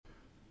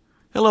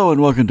Hello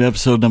and welcome to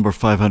episode number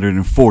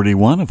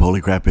 541 of Holy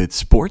Crap It's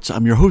Sports.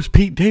 I'm your host,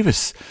 Pete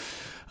Davis,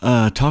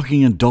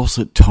 talking in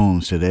dulcet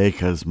tones today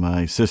because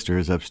my sister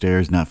is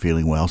upstairs not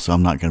feeling well, so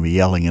I'm not going to be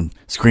yelling and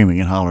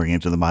screaming and hollering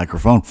into the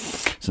microphone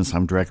since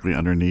I'm directly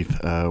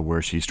underneath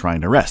where she's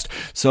trying to rest.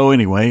 So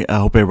anyway, I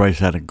hope everybody's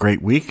had a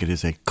great week. It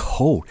is a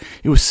cold.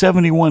 It was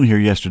 71 here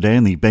yesterday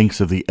in the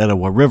banks of the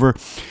Etowah River.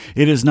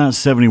 It is not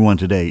 71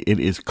 today. It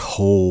is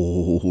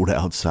cold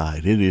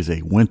outside. It is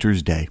a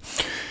winter's day.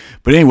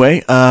 But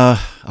anyway, I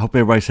hope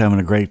everybody's having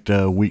a great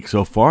week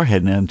so far,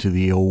 heading into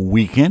the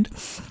weekend.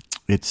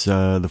 It's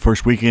the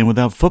first weekend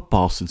without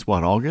football since,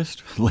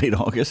 August? Late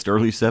August,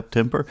 early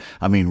September?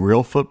 I mean,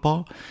 real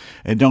football?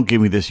 And don't give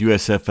me this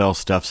USFL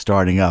stuff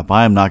starting up.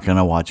 I am not going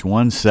to watch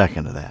 1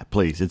 second of that,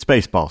 please. It's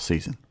baseball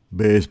season.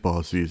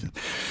 Baseball season.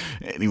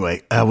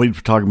 Anyway, we'll be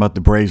talking about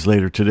the Braves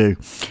later today.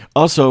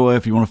 Also,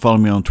 if you want to follow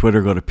me on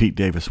Twitter, go to Pete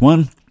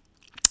Davis1.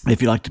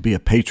 If you'd like to be a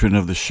patron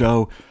of the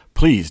show,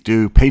 please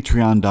do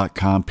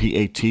patreon.com,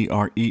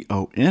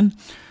 Patreon.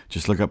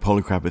 Just look up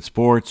Holy Crap It's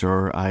Sports,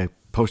 or I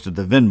posted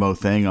the Venmo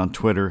thing on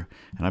Twitter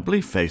and I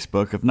believe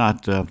Facebook. If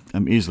not,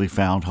 I'm easily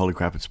found, Holy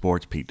Crap It's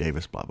Sports, Pete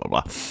Davis, blah, blah,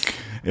 blah.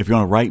 If you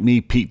want to write me,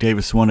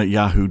 PeteDavis1 at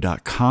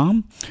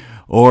yahoo.com,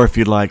 or if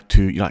you'd like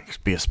to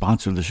be a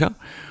sponsor of the show,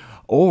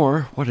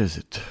 or what is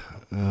it?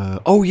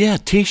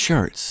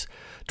 T-shirts.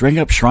 Drink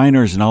Up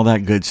Shriners and all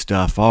that good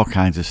stuff, all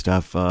kinds of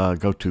stuff.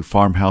 Go to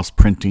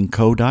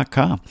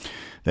farmhouseprintingco.com.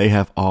 They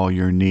have all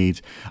your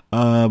needs.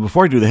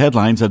 Before I do the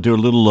headlines, I'll do a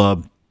little,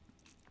 I'm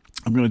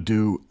going to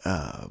do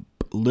a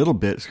little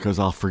bit because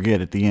I'll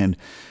forget at the end.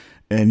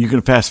 And you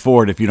can fast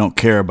forward if you don't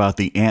care about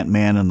the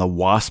Ant-Man and the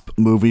Wasp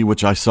movie,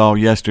 which I saw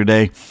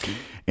yesterday.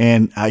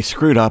 And I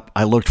screwed up.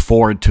 I looked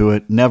forward to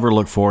it. Never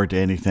look forward to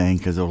anything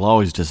because it will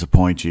always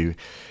disappoint you.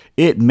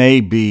 It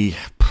may be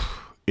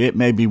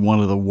one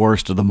of the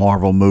worst of the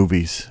Marvel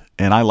movies.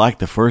 And I like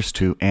the first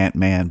two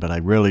Ant-Man, but I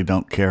really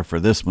don't care for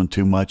this one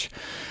too much.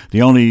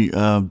 The only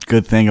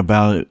good thing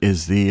about it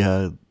is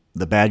the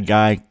bad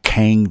guy,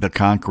 Kang the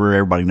Conqueror.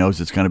 Everybody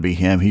knows it's going to be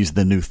him. He's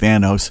the new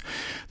Thanos.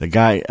 The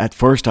guy, at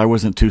first I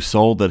wasn't too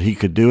sold that he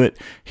could do it.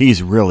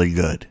 He's really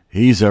good.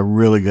 He's a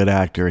really good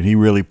actor, and he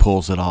really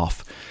pulls it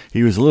off.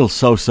 He was a little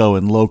so-so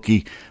in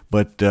Loki,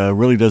 but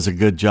really does a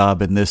good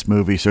job in this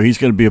movie. So he's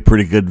going to be a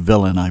pretty good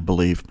villain, I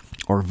believe.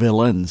 Or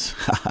villains.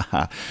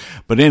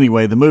 But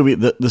anyway, the movie,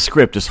 the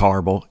script is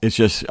horrible. It's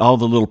just all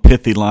the little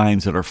pithy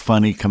lines that are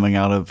funny coming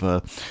out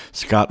of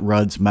Scott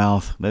Rudd's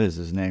mouth. That is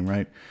his name,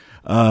 right?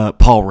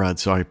 Paul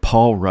Rudd's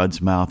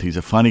mouth. He's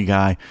a funny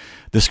guy.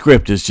 The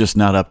script is just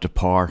not up to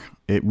par.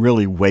 It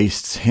really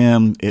wastes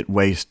him. It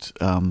wastes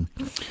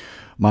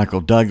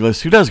Michael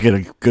Douglas, who does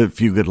get a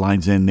few good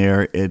lines in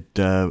there. It's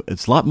a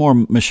lot more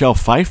Michelle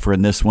Pfeiffer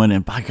in this one,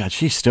 and by God,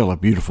 she's still a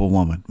beautiful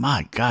woman.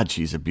 My God,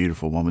 she's a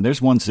beautiful woman.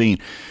 There's one scene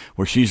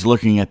where she's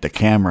looking at the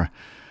camera,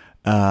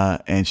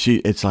 and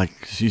she's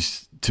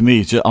to me,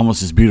 it's just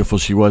almost as beautiful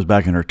as she was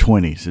back in her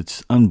 20s.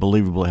 It's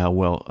unbelievable how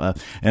well.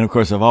 And of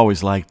course, I've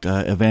always liked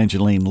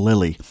Evangeline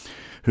Lilly,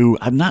 who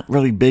I'm not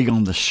really big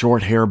on the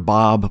short hair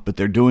bob, but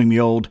they're doing the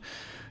old,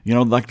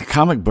 like the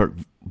comic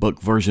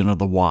book version of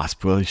the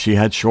Wasp. Well, she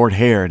had short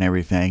hair and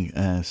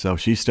everything, so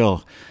she's still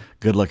a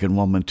good-looking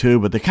woman too.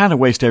 But they kind of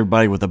waste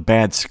everybody with a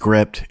bad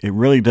script. It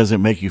really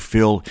doesn't make you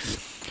feel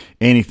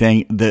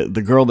anything.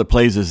 The girl that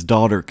plays his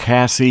daughter,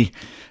 Cassie,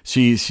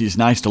 she's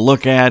nice to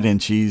look at,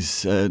 and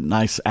she's a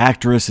nice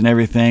actress and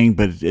everything,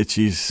 but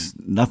she's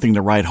nothing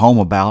to write home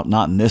about,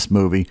 not in this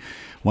movie.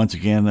 Once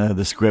again,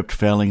 the script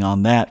failing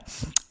on that.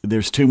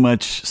 There's too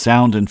much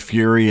sound and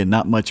fury and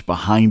not much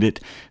behind it.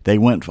 They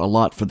went a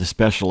lot for the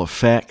special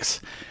effects,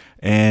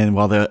 and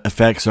while the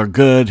effects are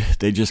good,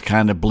 they just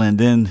kind of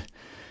blend in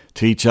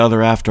to each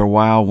other after a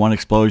while, one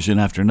explosion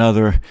after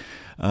another.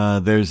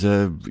 There's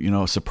a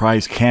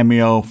surprise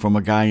cameo from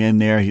a guy in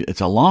there.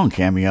 It's a long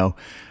cameo,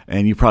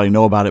 and you probably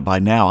know about it by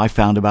now. I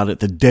found about it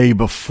the day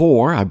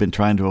before. I've been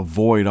trying to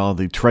avoid all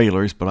the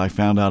trailers, but I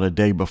found out a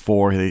day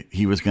before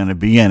he was going to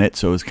be in it,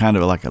 so it was kind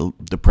of like a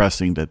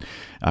depressing that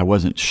I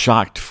wasn't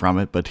shocked from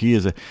it. But he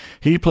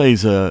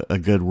plays a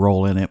good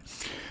role in it.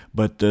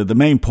 But the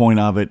main point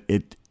of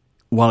it,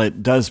 while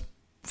it does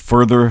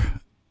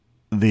further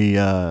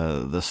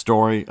the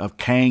story of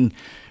Kang,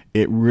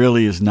 it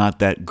really is not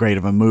that great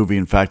of a movie.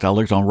 In fact, I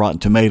looked on Rotten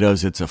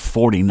Tomatoes. It's a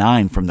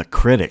 49 from the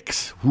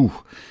critics. Whew.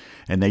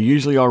 And they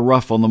usually are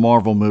rough on the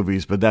Marvel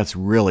movies, but that's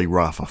really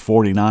rough, a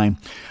 49.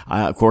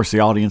 Of course, the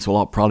audience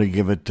will probably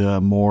give it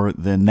more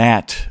than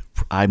that.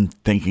 I'm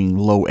thinking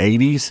low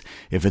 80s.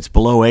 If it's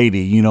below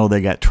 80,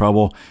 they got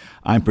trouble.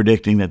 I'm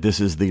predicting that this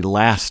is the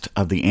last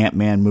of the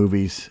Ant-Man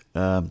movies.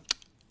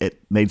 It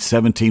made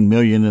 $17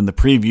 million in the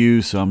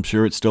preview, so I'm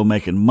sure it's still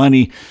making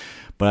money.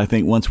 But I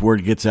think once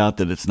word gets out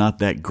that it's not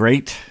that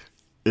great,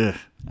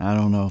 I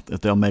don't know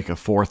if they'll make a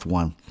fourth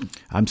one.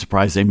 I'm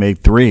surprised they made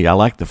 3. I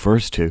like the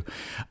first 2.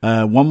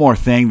 One more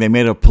thing, they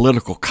made a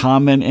political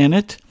comment in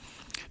it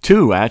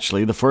Two,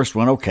 actually. The first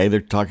one, okay, they're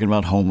talking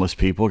about homeless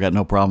people. Got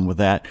no problem with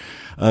that.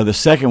 The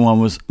second one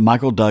was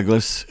Michael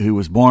Douglas, who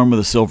was born with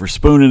a silver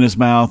spoon in his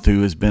mouth,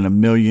 who has been a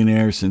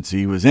millionaire since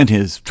he was in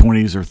his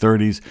 20s or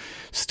 30s.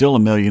 Still a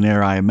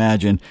millionaire, I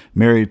imagine.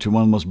 Married to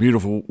one of the most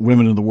beautiful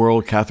women in the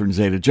world, Catherine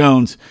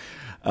Zeta-Jones.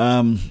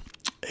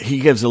 He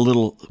gives a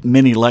little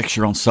mini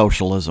lecture on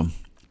socialism.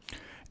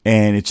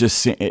 And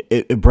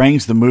it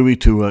brings the movie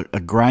to a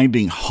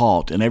grinding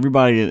halt. And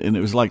everybody, and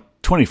it was like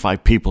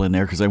 25 people in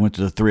there because I went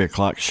to the 3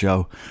 o'clock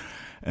show.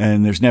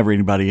 And there's never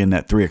anybody in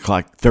that 3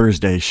 o'clock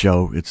Thursday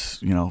show.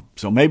 It's,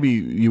 so maybe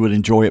you would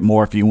enjoy it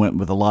more if you went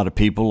with a lot of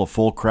people, a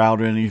full crowd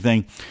or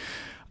anything.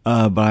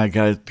 But I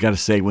got to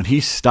say, when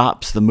he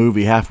stops the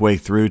movie halfway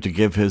through to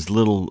give his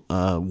little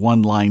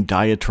one-line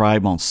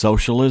diatribe on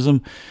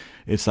socialism,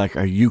 it's like,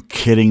 are you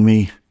kidding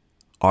me?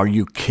 Are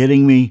you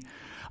kidding me?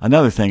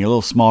 Another thing, a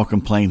little small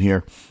complaint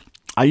here.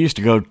 I used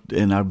to go,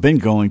 and I've been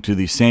going to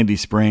the Sandy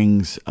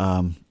Springs,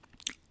 it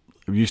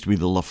used to be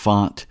the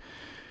LaFont.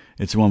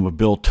 It's the one where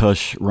Bill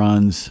Tush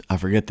runs. I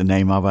forget the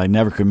name of it. I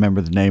never could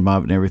remember the name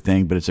of it and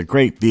everything, but it's a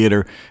great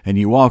theater. And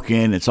you walk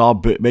in, it's all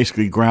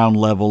basically ground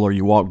level, or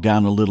you walk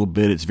down a little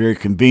bit. It's very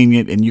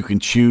convenient, and you can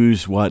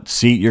choose what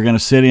seat you're going to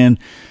sit in.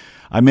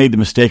 I made the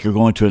mistake of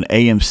going to an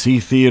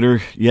AMC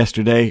theater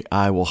yesterday.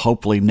 I will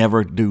hopefully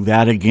never do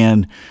that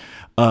again.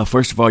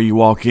 First of all, you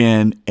walk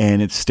in, and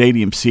it's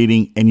stadium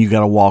seating, and you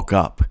got to walk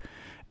up.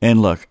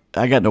 And look,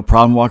 I got no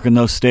problem walking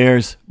those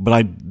stairs, but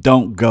I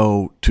don't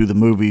go to the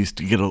movies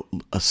to get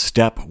a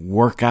step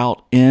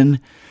workout in,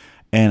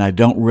 and I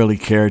don't really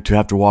care to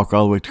have to walk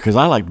all the way, because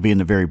I like to be in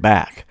the very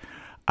back.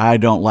 I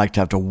don't like to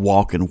have to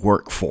walk and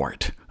work for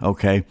it,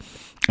 okay?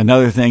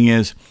 Another thing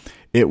is,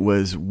 it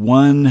was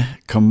one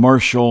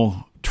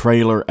commercial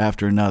trailer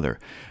after another.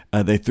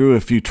 They threw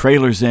a few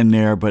trailers in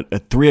there, but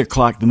at 3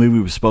 o'clock, the movie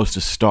was supposed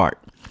to start.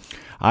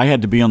 I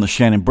had to be on the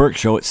Shannon Burke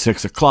show at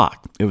 6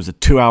 o'clock. It was a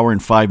 2-hour and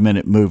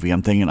 5-minute movie.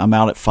 I'm thinking I'm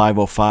out at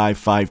 5:05,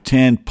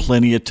 5:10,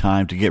 plenty of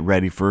time to get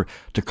ready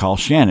to call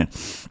Shannon.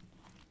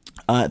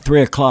 At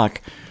 3 o'clock,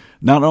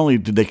 not only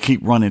did they keep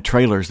running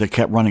trailers, they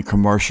kept running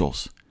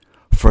commercials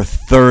for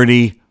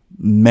 30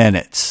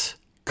 minutes.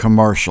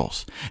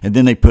 Commercials. And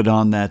then they put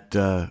on that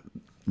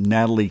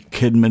Nicole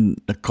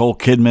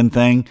Kidman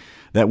thing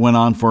that went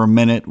on for a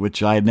minute,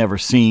 which I had never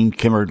seen.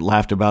 Kimmer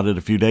laughed about it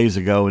a few days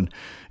ago,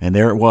 and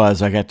there it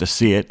was. I got to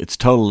see it. It's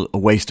total a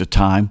waste of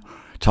time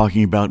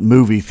talking about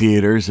movie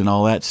theaters and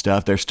all that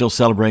stuff. They're still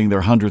celebrating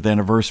their 100th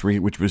anniversary,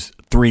 which was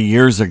 3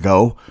 years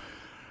ago.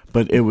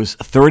 But it was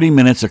 30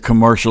 minutes of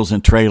commercials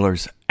and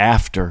trailers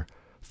after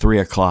 3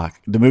 o'clock.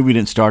 The movie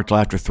didn't start till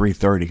after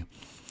 3:30.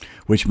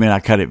 Which meant I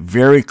cut it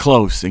very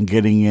close in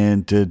getting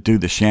in to do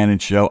the Shannon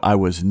show. I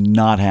was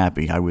not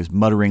happy. I was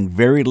muttering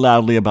very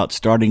loudly about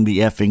starting the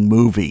effing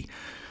movie,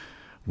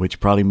 which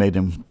probably made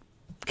them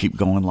keep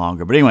going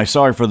longer. But anyway,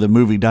 sorry for the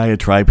movie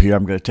diatribe here.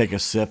 I'm going to take a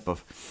sip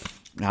of,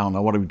 I don't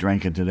know, what are we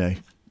drinking today?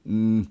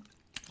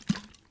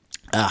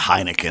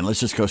 Heineken.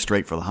 Let's just go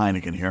straight for the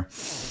Heineken here.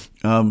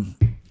 So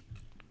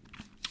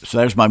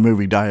there's my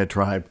movie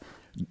diatribe.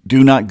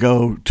 Do not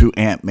go to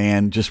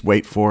Ant-Man. Just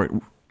wait for it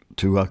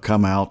to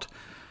come out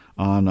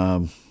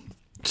on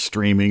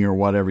streaming or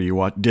whatever you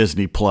want,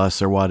 Disney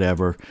Plus or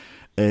whatever,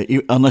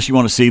 unless you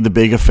want to see the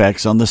big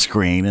effects on the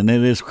screen, and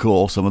it is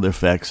cool. Some of the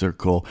effects are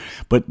cool,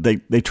 but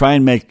they try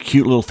and make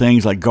cute little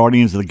things like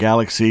Guardians of the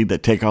Galaxy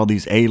that take all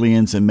these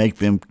aliens and make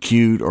them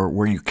cute or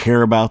where you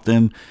care about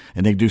them,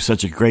 and they do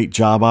such a great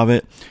job of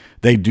it.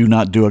 They do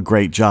not do a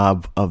great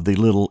job of the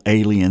little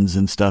aliens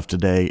and stuff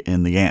today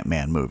in the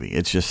Ant-Man movie.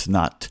 It's just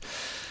not...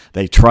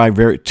 They try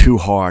too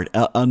hard.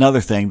 Another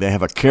thing, they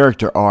have a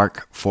character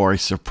arc for a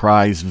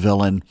surprise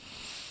villain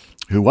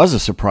who was a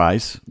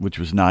surprise, which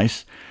was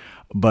nice,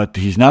 but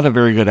he's not a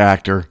very good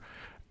actor,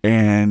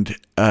 and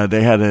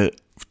they had a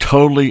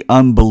totally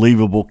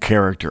unbelievable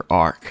character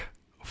arc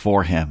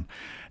for him,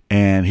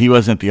 and he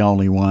wasn't the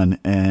only one,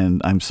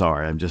 and I'm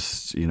sorry. I'm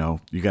just, you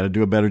got to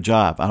do a better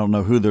job. I don't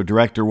know who the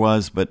director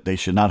was, but they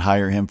should not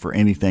hire him for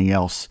anything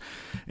else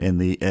in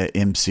the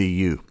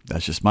MCU.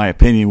 That's just my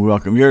opinion. We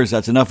welcome yours.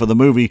 That's enough of the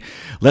movie.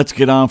 Let's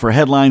get on for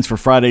headlines for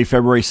Friday,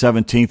 February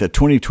 17th of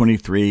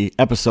 2023,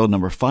 episode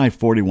number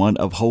 541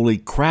 of Holy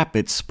Crap,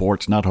 It's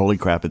Sports, not Holy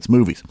Crap, It's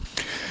Movies.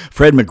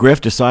 Fred McGriff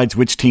decides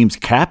which team's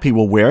cap he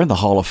will wear in the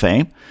Hall of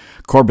Fame.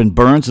 Corbin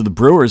Burns of the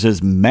Brewers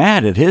is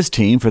mad at his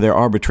team for their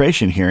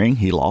arbitration hearing.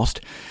 He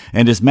lost.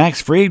 And is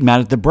Max Fried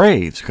mad at the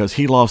Braves because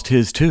he lost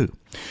his too?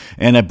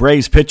 And a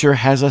Braves pitcher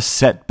has a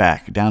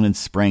setback down in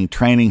spring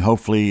training.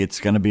 Hopefully it's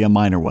going to be a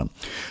minor one.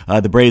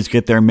 The Braves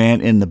get their man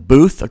in the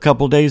booth a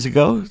couple days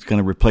ago. It's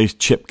going to replace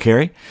Chip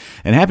Carey.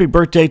 And happy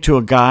birthday to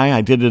a guy.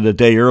 I did it a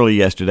day early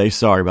yesterday.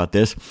 Sorry about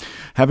this.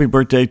 Happy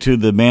birthday to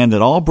the man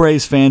that all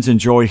Braves fans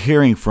enjoy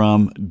hearing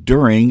from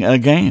during a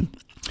game.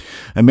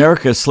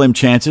 America's slim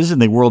chances in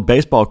the World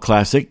Baseball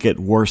Classic get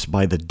worse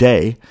by the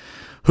day.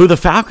 Who the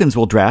Falcons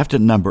will draft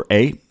at number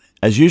 8.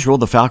 As usual,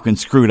 the Falcons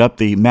screwed up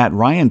the Matt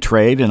Ryan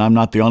trade, and I'm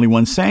not the only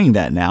one saying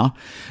that now.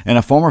 And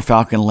a former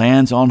Falcon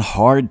lands on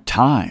hard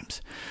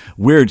times.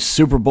 Weird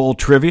Super Bowl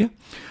trivia.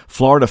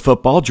 Florida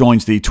football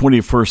joins the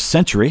 21st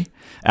century.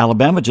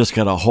 Alabama just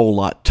got a whole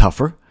lot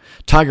tougher.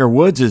 Tiger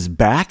Woods is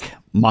back,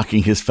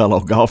 mocking his fellow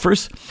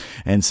golfers.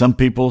 And some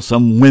people,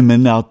 some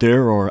women out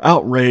there are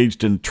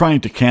outraged and trying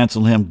to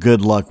cancel him.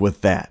 Good luck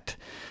with that.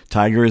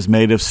 Tiger is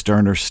made of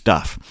sterner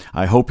stuff.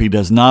 I hope he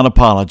does not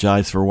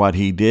apologize for what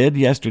he did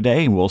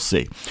yesterday, and we'll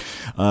see.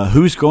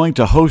 Who's going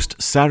to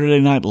host Saturday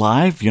Night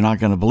Live? You're not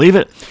going to believe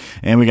it.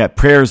 And we got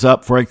prayers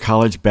up for a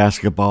college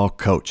basketball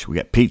coach. We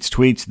got Pete's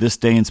tweets, this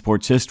day in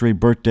sports history,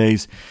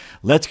 birthdays.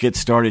 Let's get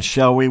started,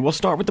 shall we? We'll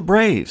start with the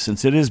Braves,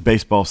 since it is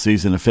baseball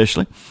season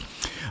officially.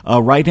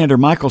 Right-hander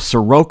Michael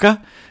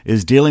Soroka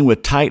is dealing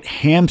with tight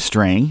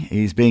hamstring.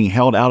 He's being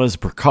held out as a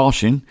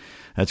precaution.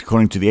 That's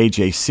according to the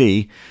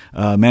AJC.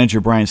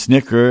 Manager Brian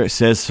Snitker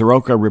says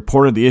Soroka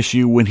reported the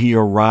issue when he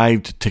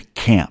arrived to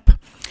camp.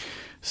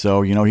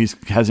 So, he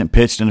hasn't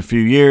pitched in a few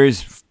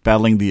years,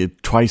 battling the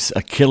twice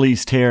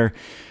Achilles tear.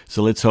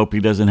 So let's hope he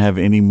doesn't have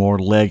any more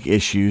leg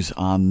issues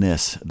on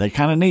this. They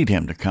kind of need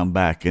him to come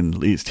back, and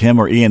at least him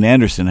or Ian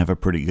Anderson have a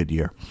pretty good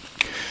year.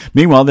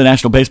 Meanwhile, the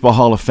National Baseball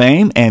Hall of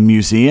Fame and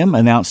Museum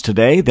announced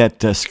today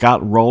that Scott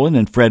Rowland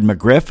and Fred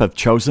McGriff have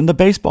chosen the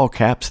baseball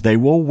caps they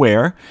will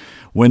wear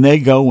when they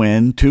go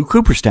into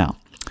Cooperstown.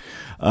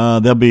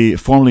 They'll be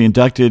formally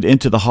inducted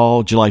into the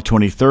hall July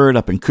 23rd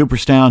up in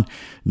Cooperstown,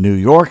 New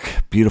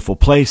York. Beautiful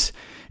place.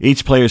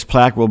 Each player's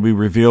plaque will be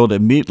revealed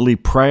immediately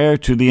prior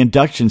to the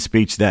induction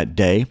speech that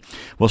day.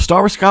 We'll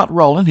start with Scott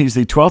Rowland. He's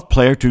the 12th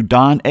player to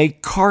don a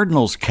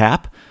Cardinals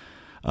cap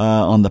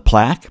on the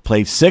plaque.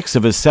 Played 6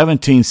 of his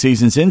 17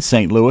 seasons in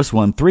St. Louis,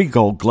 won 3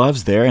 Gold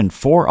Gloves there and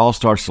 4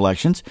 All-Star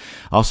selections.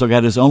 Also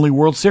got his only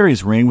World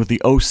Series ring with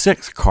the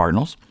 06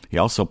 Cardinals. He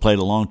also played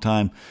a long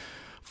time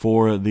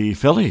for the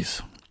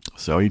Phillies.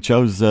 So he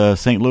chose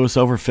St. Louis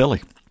over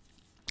Philly.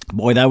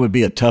 Boy, that would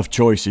be a tough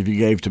choice if you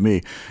gave to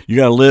me. You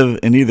got to live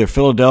in either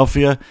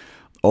Philadelphia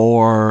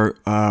or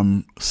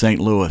St.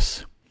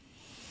 Louis.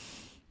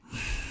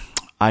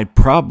 I'd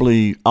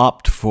probably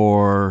opt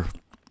for,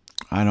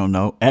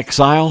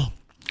 exile.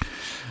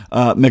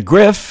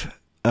 McGriff,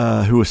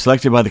 who was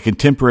selected by the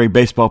Contemporary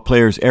Baseball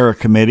Players Era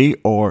Committee,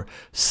 or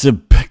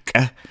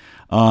CBCA,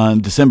 on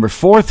December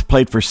 4th,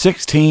 played for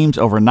 6 teams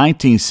over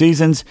 19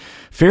 seasons,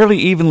 fairly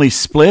evenly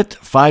split,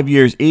 5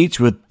 years each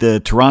with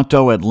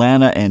Toronto,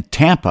 Atlanta, and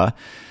Tampa.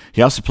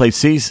 He also played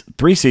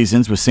 3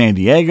 seasons with San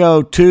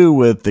Diego, 2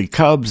 with the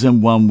Cubs,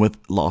 and 1 with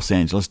Los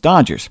Angeles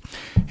Dodgers.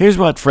 Here's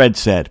what Fred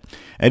said.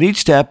 At each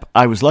step,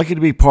 I was lucky to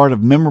be part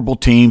of memorable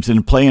teams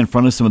and play in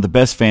front of some of the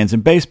best fans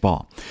in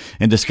baseball.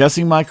 In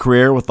discussing my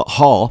career with the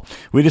Hall,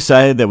 we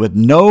decided that with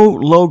no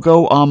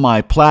logo on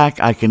my plaque,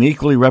 I can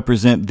equally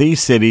represent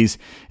these cities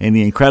and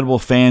the incredible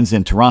fans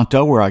in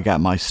Toronto, where I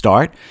got my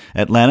start,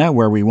 Atlanta,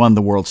 where we won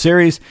the World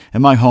Series,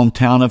 and my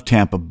hometown of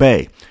Tampa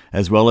Bay,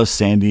 as well as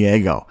San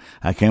Diego.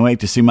 I can't wait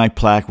to see my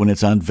plaque when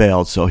it's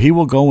unveiled. So he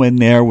will go in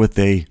there with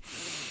a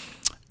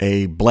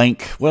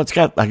blank, it's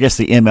got, I guess,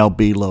 the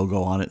MLB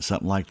logo on it,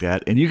 something like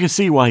that. And you can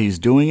see why he's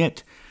doing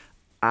it.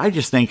 I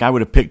just think I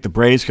would have picked the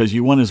Braves because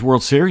you won his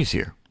World Series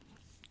here.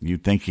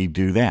 You'd think he'd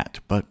do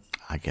that, but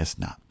I guess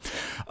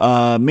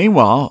not.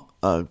 Meanwhile,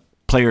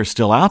 players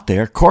still out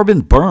there. Corbin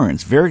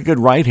Burns, very good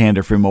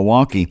right-hander from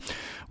Milwaukee,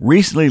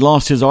 recently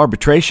lost his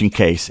arbitration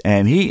case,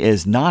 and he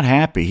is not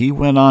happy. He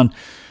went on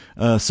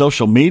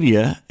social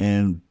media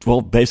and,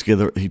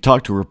 basically he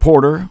talked to a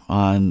reporter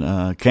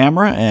on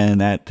camera,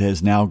 and that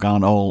has now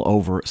gone all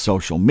over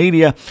social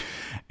media.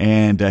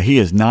 And he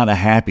is not a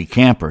happy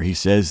camper. He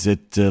says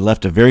it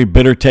left a very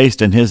bitter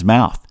taste in his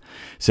mouth.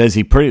 Says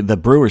the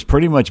Brewers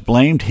pretty much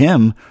blamed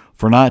him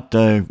for not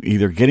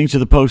either getting to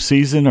the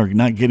postseason or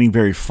not getting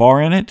very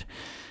far in it.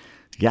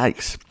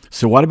 Yikes.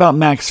 So what about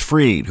Max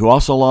Fried, who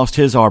also lost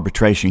his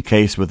arbitration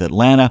case with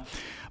Atlanta?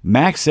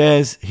 Max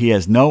says he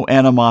has no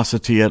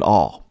animosity at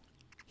all.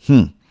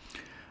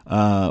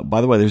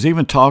 By the way, there's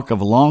even talk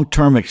of a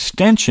long-term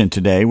extension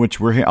today, which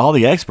all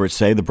the experts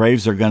say the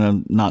Braves are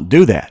going to not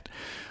do that.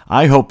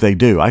 I hope they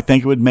do. I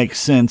think it would make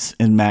sense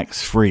in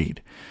Max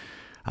Fried.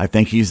 I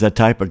think he's the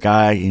type of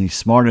guy, and he's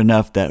smart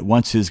enough that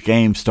once his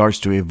game starts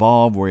to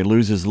evolve, where he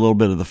loses a little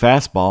bit of the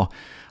fastball,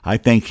 I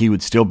think he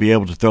would still be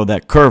able to throw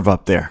that curve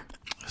up there.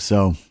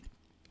 So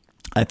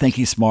I think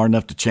he's smart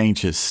enough to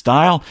change his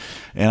style,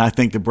 and I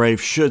think the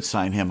Braves should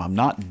sign him. I'm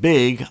not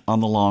big on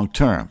the long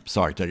term.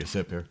 Sorry, take a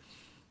sip here.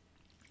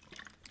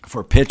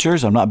 For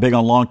pitchers, I'm not big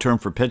on long term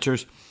for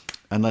pitchers,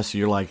 unless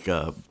you're like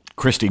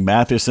Christy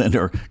Mathewson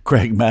or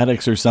Craig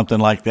Maddox or something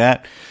like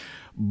that.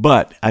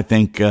 But I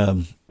think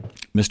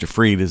Mr.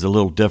 Fried is a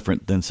little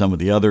different than some of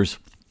the others.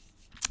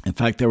 In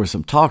fact, there was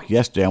some talk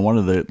yesterday on one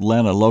of the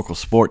Atlanta local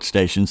sports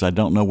stations. I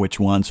don't know which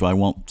one, so I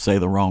won't say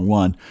the wrong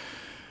one.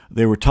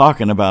 They were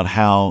talking about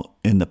how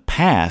in the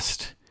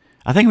past,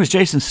 I think it was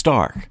Jason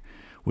Stark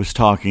was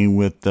talking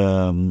with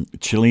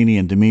Cellini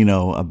and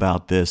Domino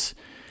about this,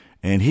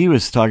 and he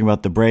was talking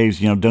about the Braves,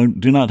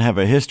 do not have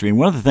a history. And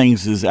one of the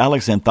things is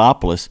Alex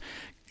Anthopoulos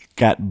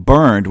got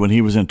burned when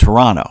he was in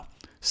Toronto,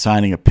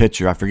 signing a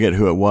pitcher, I forget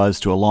who it was,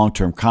 to a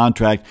long-term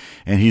contract,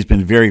 and he's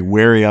been very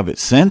wary of it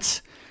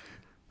since.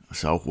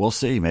 So we'll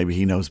see. Maybe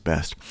he knows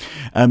best.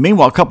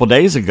 Meanwhile, a couple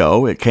days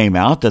ago, it came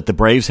out that the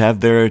Braves have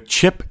their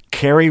Chip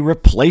Caray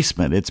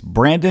replacement. It's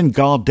Brandon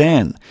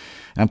Gaudin.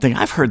 I'm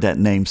thinking, I've heard that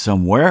name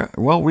somewhere.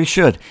 Well, we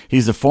should.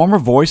 He's the former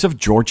voice of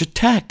Georgia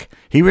Tech.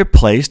 He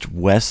replaced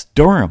Wes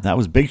Durham. That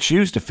was big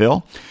shoes to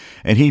fill,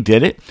 and he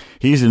did it.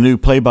 He's the new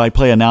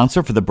play-by-play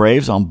announcer for the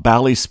Braves on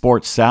Bally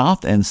Sports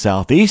South and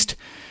Southeast.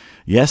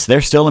 Yes,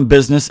 they're still in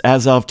business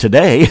as of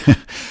today.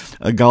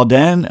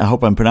 Gaudin, I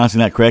hope I'm pronouncing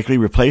that correctly,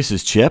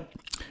 replaces Chip,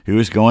 who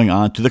is going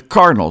on to the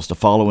Cardinals to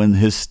follow in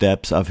his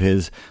steps of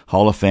his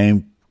Hall of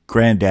Fame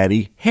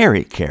granddaddy,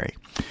 Harry Caray.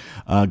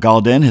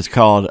 Gaudin has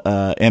called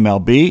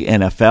MLB,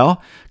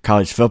 NFL,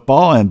 college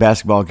football, and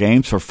basketball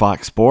games for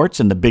Fox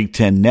Sports and the Big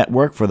Ten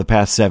Network for the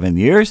past 7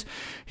 years.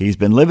 He's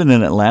been living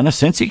in Atlanta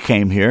since he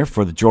came here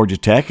for the Georgia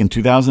Tech in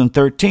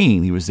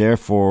 2013. He was there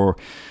for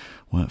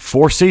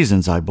 4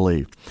 seasons, I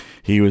believe.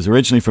 He was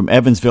originally from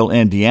Evansville,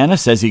 Indiana,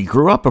 says he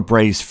grew up a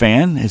Braves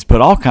fan, has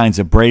put all kinds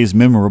of Braves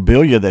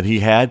memorabilia that he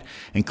had,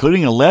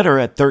 including a letter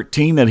at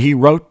 13 that he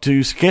wrote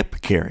to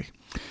Skip Caray.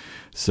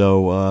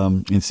 So,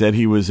 and said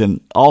he was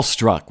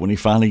awestruck when he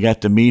finally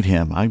got to meet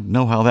him. I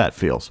know how that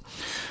feels.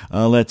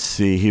 Let's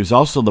see. He was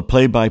also the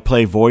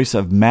play-by-play voice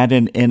of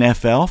Madden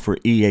NFL for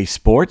EA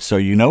Sports, so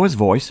you know his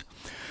voice.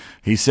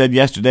 He said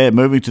yesterday that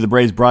moving to the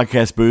Braves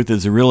broadcast booth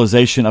is a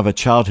realization of a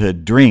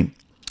childhood dream.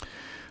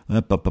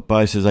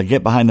 He says, I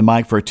get behind the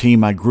mic for a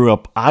team I grew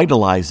up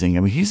idolizing. I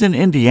mean, he's in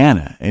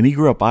Indiana, and he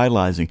grew up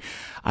idolizing.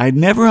 I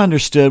never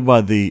understood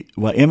why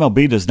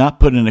MLB does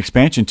not put an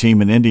expansion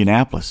team in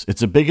Indianapolis.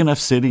 It's a big enough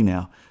city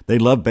now. They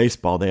love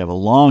baseball. They have a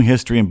long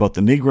history in both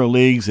the Negro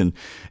Leagues and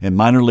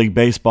minor league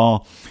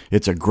baseball.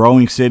 It's a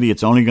growing city.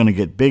 It's only going to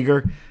get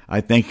bigger. I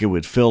think it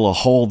would fill a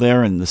hole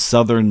there in the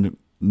southern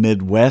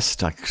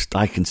Midwest.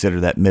 I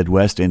consider that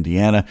Midwest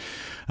Indiana.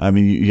 I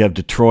mean, you have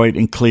Detroit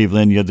and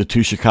Cleveland. You have the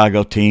 2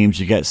 Chicago teams.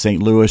 You got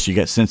St. Louis. You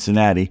got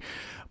Cincinnati.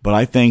 But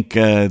I think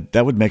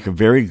that would make a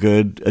very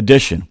good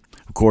addition.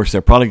 Of course,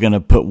 they're probably going to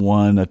put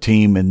a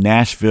team in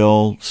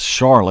Nashville,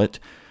 Charlotte,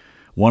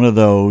 one of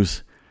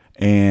those,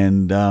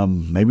 and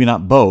maybe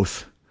not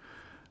both.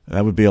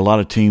 That would be a lot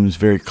of teams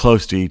very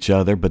close to each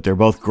other, but they're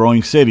both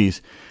growing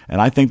cities. And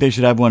I think they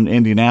should have one in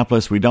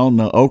Indianapolis. We don't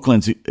know.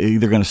 Oakland's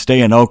either going to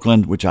stay in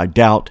Oakland, which I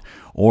doubt,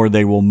 or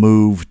they will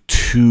move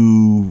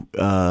to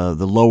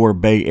the lower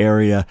Bay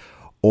Area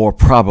or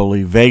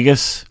probably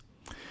Vegas.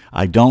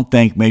 I don't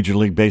think Major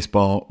League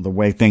Baseball, the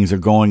way things are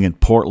going in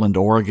Portland,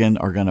 Oregon,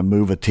 are going to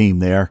move a team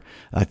there.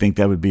 I think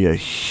that would be a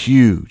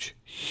huge,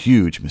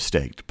 huge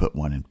mistake to put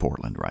one in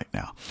Portland right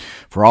now,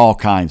 for all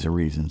kinds of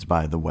reasons,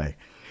 by the way.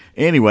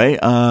 Anyway,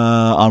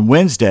 on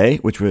Wednesday,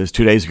 which was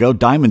 2 days ago,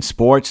 Diamond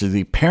Sports is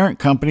the parent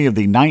company of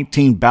the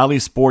 19 Bally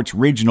Sports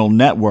regional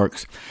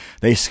networks.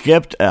 They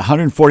skipped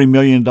 $140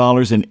 million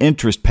in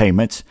interest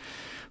payments.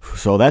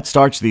 So that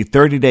starts the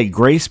 30-day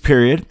grace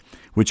period,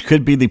 which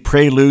could be the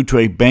prelude to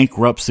a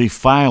bankruptcy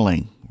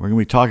filing. We're going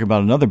to be talking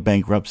about another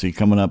bankruptcy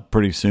coming up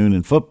pretty soon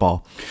in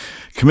football.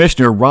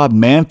 Commissioner Rob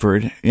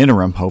Manfred,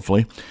 interim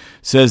hopefully,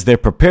 says they're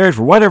prepared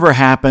for whatever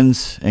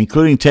happens,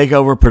 including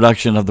takeover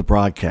production of the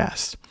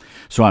broadcast.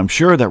 So I'm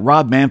sure that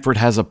Rob Manfred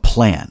has a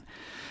plan.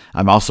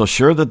 I'm also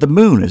sure that the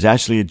moon is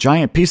actually a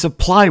giant piece of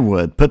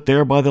plywood put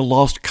there by the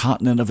lost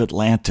continent of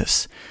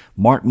Atlantis.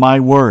 Mark my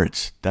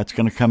words, that's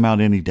going to come out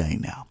any day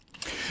now.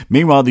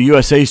 Meanwhile, the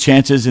USA's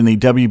chances in the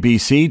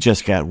WBC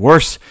just got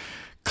worse.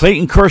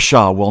 Clayton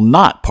Kershaw will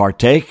not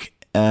partake.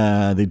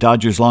 The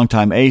Dodgers'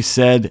 longtime ace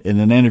said in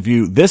an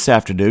interview this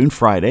afternoon,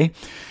 Friday,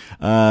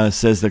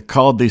 says they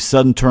called the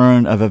sudden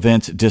turn of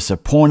events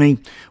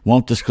disappointing.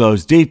 Won't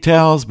disclose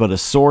details, but a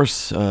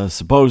source,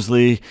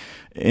 supposedly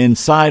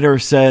insider,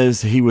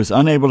 says he was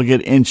unable to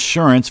get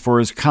insurance for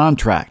his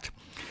contract,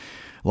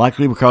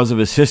 likely because of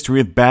his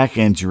history of back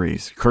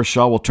injuries.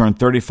 Kershaw will turn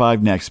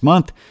 35 next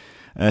month.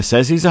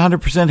 Says he's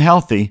 100%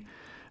 healthy.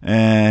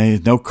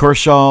 No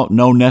Kershaw,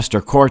 no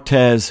Nestor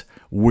Cortez.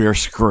 We're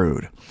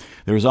screwed.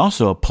 There was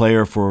also a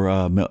player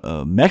for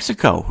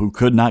Mexico who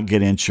could not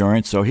get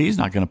insurance, so he's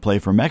not going to play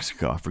for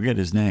Mexico. I forget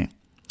his name.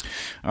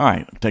 All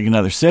right, take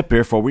another sip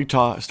here before we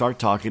start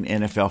talking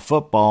NFL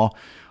football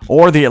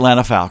or the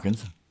Atlanta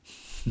Falcons.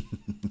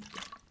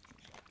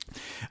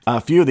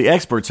 A few of the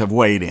experts have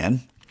weighed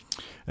in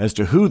as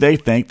to who they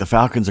think the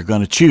Falcons are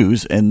going to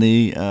choose in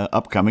the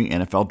upcoming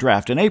NFL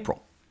draft in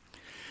April.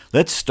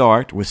 Let's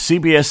start with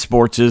CBS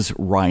Sports'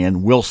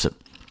 Ryan Wilson.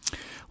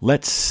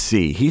 Let's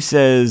see. He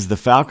says the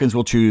Falcons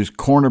will choose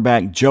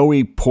cornerback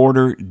Joey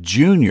Porter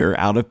Jr.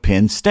 out of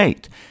Penn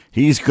State.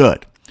 He's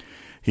good.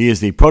 He is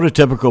the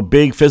prototypical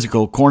big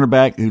physical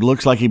cornerback who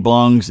looks like he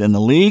belongs in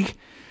the league.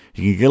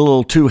 He can get a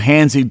little too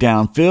handsy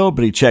downfield,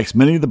 but he checks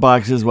many of the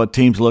boxes what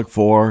teams look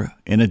for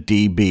in a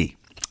DB.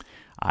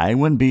 I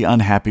wouldn't be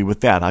unhappy with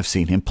that. I've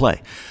seen him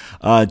play.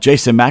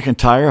 Jason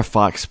McIntyre of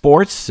Fox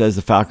Sports says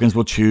the Falcons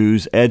will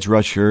choose edge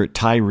rusher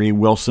Tyree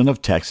Wilson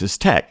of Texas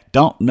Tech.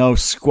 Don't know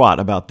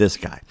squat about this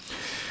guy.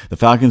 The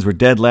Falcons were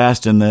dead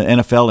last in the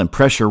NFL in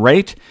pressure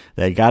rate.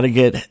 They got to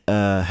get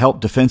help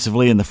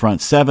defensively in the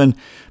front seven.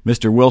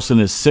 Mr.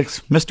 Wilson is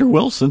 6'6",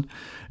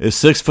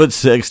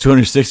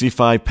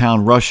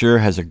 265-pound rusher,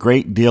 has a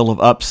great deal of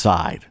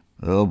upside.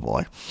 Oh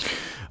boy.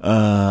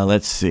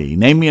 Let's see.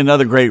 Name me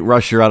another great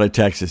rusher out of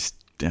Texas.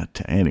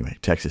 Anyway,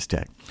 Texas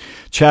Tech.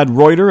 Chad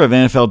Reuter of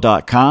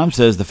NFL.com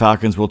says the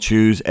Falcons will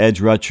choose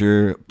edge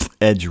rusher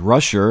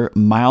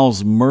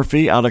Myles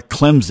Murphy out of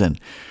Clemson.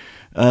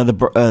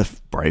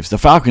 The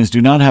Falcons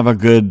do not have a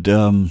good,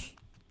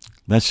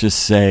 let's just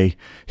say,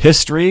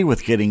 history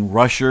with getting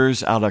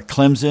rushers out of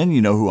Clemson.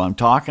 You know who I'm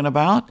talking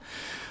about.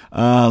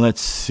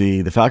 Let's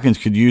see. The Falcons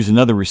could use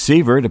another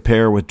receiver to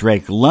pair with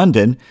Drake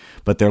London,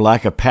 but their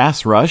lack of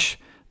pass rush,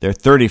 their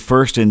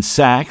 31st in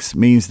sacks,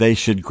 means they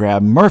should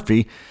grab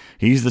Murphy.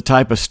 He's the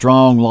type of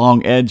strong,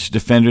 long edge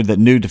defender that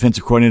new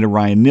defensive coordinator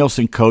Ryan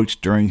Nielsen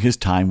coached during his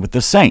time with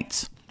the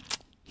Saints.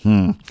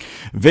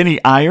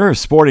 Vinny Iyer of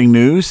Sporting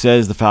News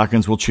says the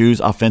Falcons will choose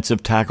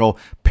offensive tackle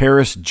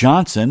Paris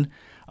Johnson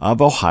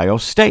of Ohio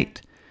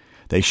State.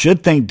 They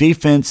should think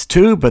defense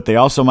too, but they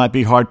also might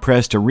be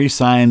hard-pressed to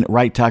re-sign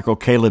right tackle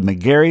Caleb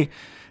McGarry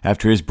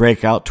after his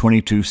breakout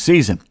 22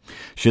 season.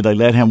 Should they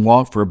let him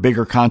walk for a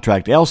bigger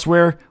contract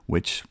elsewhere,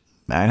 which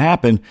might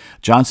happen,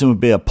 Johnson would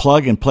be a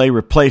plug-and-play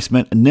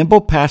replacement,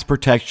 nimble pass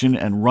protection,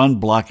 and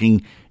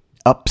run-blocking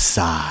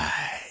upside.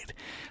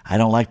 I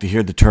don't like to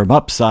hear the term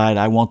upside.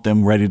 I want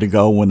them ready to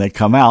go when they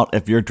come out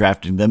if you're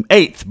drafting them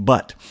 8th.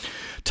 But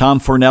Tom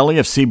Fornelli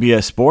of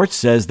CBS Sports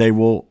says they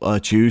will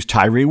choose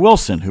Tyree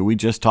Wilson, who we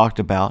just talked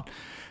about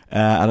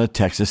out of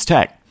Texas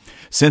Tech.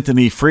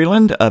 Cynthia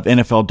Freeland of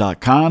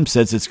NFL.com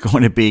says it's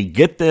going to be,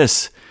 get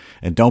this,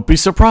 and don't be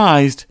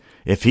surprised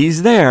if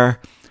he's there,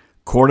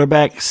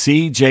 quarterback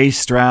C.J.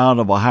 Stroud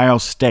of Ohio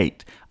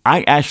State.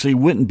 I actually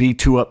wouldn't be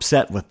too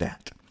upset with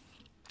that,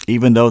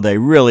 even though they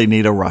really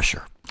need a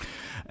rusher.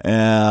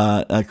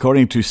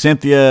 According to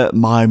Cynthia,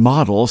 my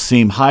models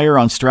seem higher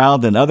on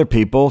Stroud than other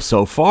people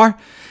so far.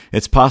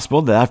 It's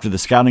possible that after the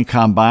scouting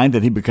combine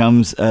that he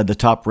becomes the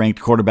top-ranked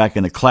quarterback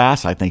in the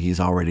class. I think he's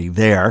already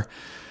there.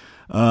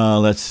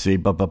 Let's see.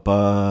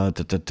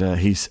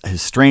 He's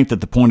his strength at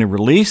the point of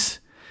release.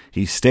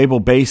 He's stable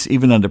base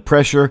even under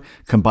pressure,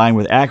 combined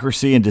with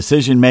accuracy and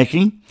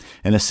decision-making.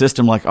 In a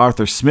system like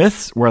Arthur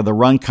Smith's, where the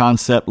run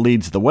concept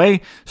leads the way,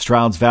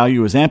 Stroud's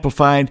value is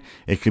amplified.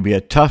 It could be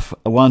a tough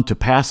one to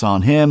pass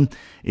on him,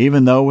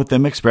 even though with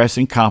them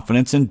expressing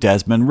confidence in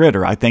Desmond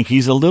Ridder. I think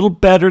he's a little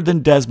better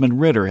than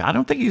Desmond Ridder. I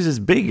don't think he's as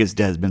big as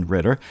Desmond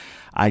Ridder.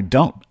 I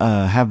don't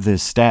have the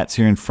stats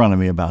here in front of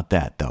me about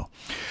that, though.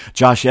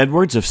 Josh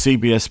Edwards of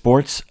CBS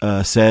Sports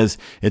says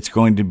it's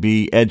going to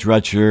be edge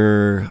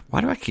rusher.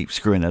 Why do I keep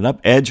screwing that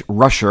up? Edge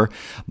rusher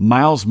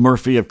Myles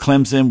Murphy of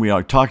Clemson. We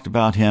already talked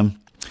about him.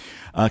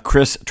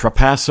 Chris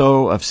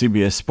Trapasso of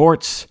CBS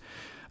Sports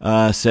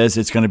says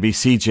it's going to be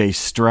C.J.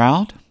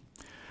 Stroud.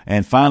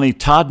 And finally,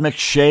 Todd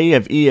McShay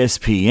of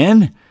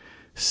ESPN.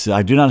 So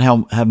I do not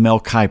have Mel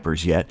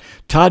Kipers yet.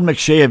 Todd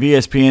McShay of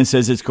ESPN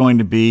says it's going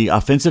to be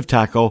offensive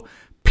tackle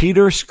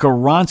Peter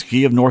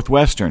Skoronski of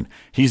Northwestern.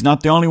 He's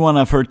not the only one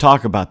I've heard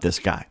talk about this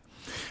guy.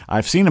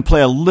 I've seen him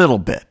play a little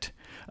bit.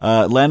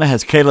 Atlanta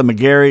has Caleb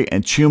McGarry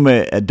and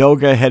Chuma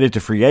Edoga headed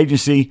to free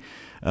agency.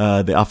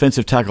 The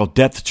offensive tackle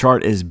depth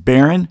chart is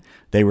barren.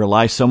 They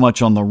rely so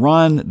much on the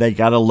run, they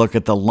got to look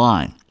at the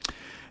line.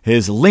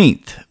 His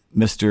length,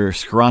 Mr.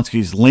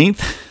 Skoronski's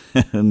length,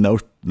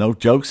 no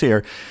jokes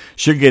here,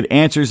 should get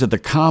answers at the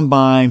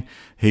combine.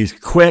 He's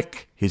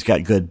quick. He's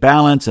got good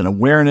balance and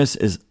awareness.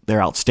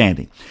 They're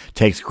outstanding.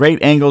 Takes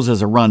great angles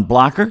as a run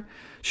blocker.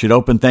 Should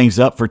open things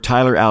up for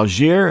Tyler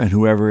Algier and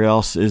whoever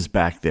else is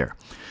back there.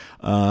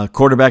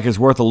 Quarterback is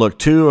worth a look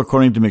too,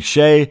 according to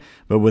McShay,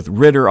 but with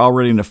Ridder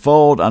already in the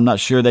fold, I'm not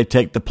sure they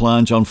take the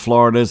plunge on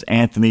Florida's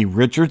Anthony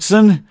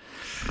Richardson.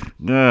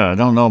 I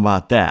don't know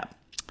about that.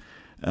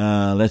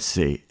 Let's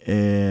see.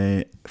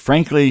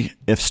 Frankly,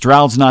 if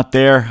Stroud's not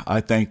there,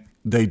 I think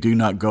they do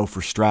not go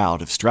for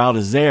Stroud. If Stroud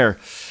is there,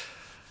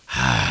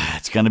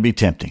 it's going to be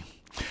tempting.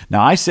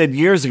 Now, I said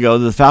years ago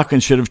that the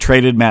Falcons should have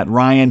traded Matt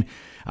Ryan.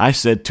 I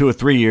said 2 or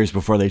 3 years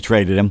before they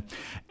traded him.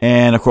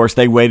 And, of course,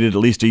 they waited at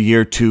least a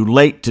year too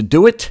late to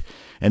do it.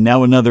 And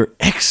now another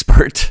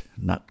expert,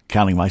 not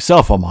counting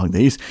myself among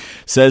these,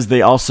 says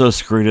they also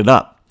screwed it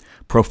up.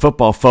 Pro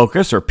Football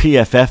Focus, or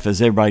PFF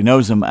as everybody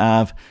knows them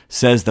of,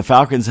 says the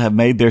Falcons have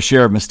made their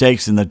share of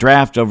mistakes in the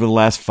draft over the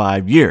last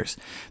 5 years.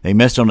 They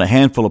missed on a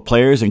handful of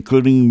players,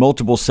 including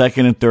multiple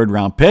second and third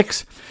round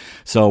picks.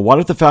 So what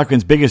if the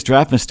Falcons' biggest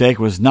draft mistake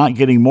was not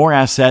getting more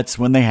assets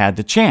when they had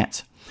the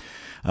chance?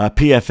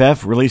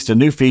 PFF released a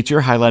new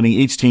feature highlighting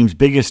each team's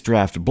biggest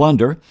draft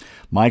blunder.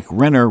 Mike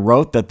Renner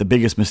wrote that the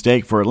biggest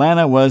mistake for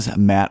Atlanta was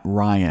Matt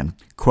Ryan.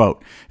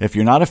 Quote, if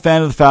you're not a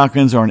fan of the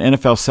Falcons or an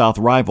NFL South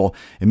rival,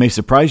 it may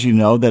surprise you to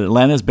know that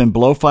Atlanta has been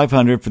below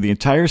 500 for the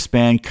entire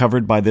span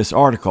covered by this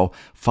article,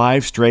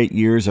 5 straight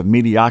years of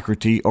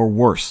mediocrity or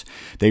worse.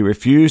 They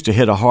refused to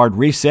hit a hard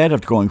reset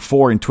after going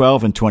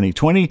 4-12 in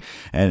 2020,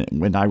 and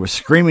when I was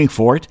screaming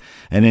for it,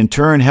 and in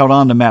turn held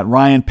on to Matt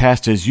Ryan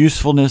past his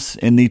usefulness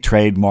in the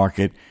trade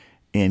market.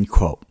 end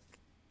quote.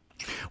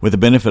 With the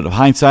benefit of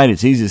hindsight,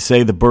 it's easy to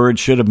say the Birds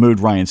should have moved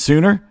Ryan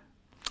sooner.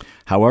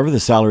 However, the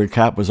salary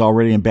cap was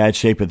already in bad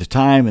shape at the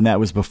time, and that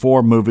was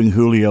before moving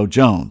Julio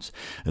Jones.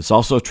 It's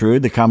also true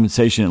the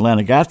compensation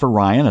Atlanta got for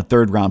Ryan, a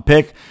third-round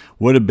pick,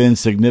 would have been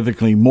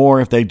significantly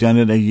more if they'd done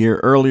it a year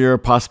earlier,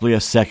 possibly a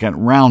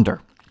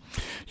second-rounder.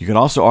 You could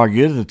also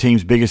argue that the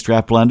team's biggest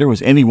draft blunder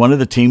was any one of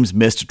the team's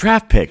missed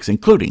draft picks,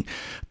 including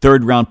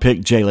third-round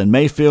pick Jalen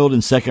Mayfield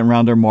and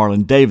second-rounder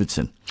Marlon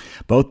Davidson.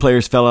 Both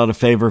players fell out of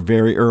favor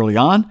very early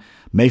on.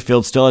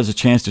 Mayfield still has a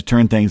chance to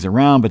turn things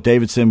around, but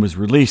Davidson was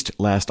released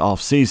last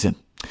offseason.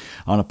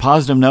 On a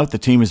positive note, the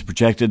team is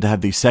projected to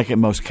have the second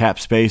most cap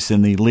space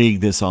in the league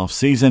this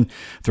offseason.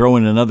 Throw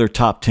in another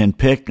top 10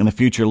 pick, and the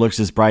future looks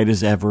as bright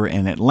as ever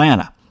in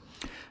Atlanta.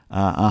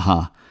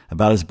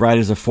 About as bright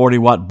as a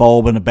 40-watt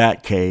bulb in a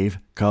bat cave,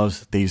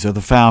 because these are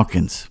the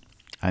Falcons.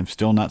 I'm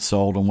still not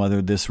sold on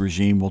whether this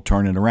regime will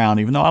turn it around,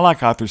 even though I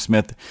like Arthur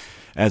Smith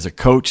as a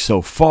coach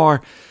so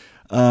far.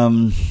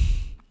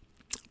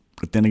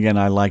 But then again,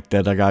 I liked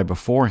that guy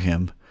before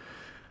him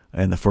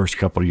in the first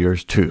couple of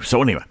years, too.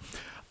 So anyway,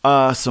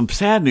 some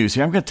sad news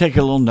here. I'm going to take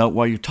a little note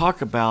while you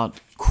talk about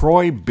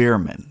Kroy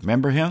Biermann.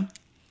 Remember him?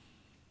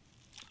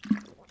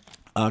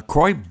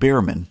 Kroy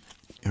Biermann,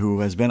 who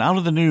has been out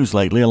of the news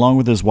lately, along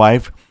with his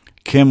wife,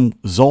 Kim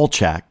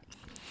Zolciak,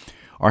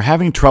 are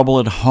having trouble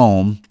at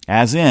home,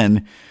 as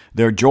in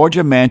their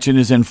Georgia mansion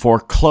is in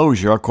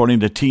foreclosure, according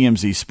to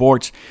TMZ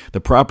Sports.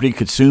 The property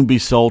could soon be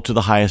sold to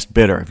the highest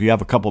bidder. If you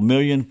have a couple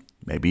million,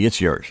 maybe it's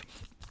yours.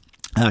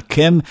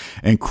 Kim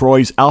and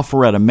Kroy's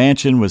Alpharetta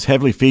mansion was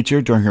heavily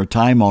featured during her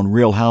time on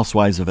Real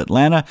Housewives of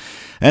Atlanta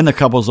and the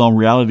couple's own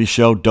reality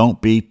show,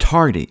 Don't Be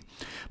Tardy.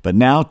 But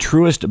now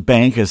Truist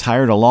Bank has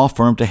hired a law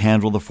firm to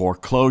handle the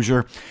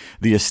foreclosure.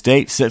 The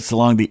estate sits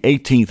along the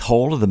 18th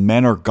hole of the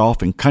Manor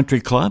Golf and Country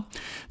Club.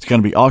 It's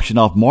going to be auctioned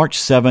off March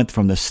 7th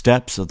from the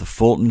steps of the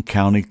Fulton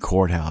County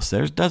Courthouse.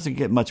 There doesn't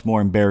get much more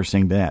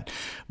embarrassing than that.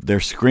 They're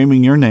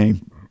screaming your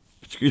name,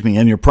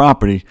 and your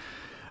property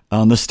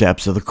on the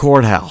steps of the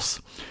courthouse.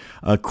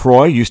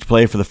 Kroy used to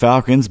play for the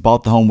Falcons,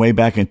 bought the home way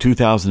back in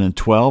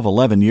 2012,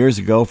 11 years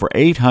ago, for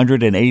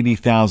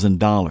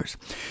 $880,000.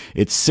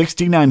 It's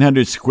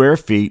 6,900 square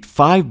feet,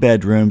 5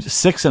 bedrooms,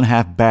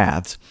 6.5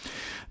 baths.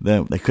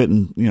 They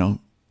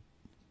couldn't,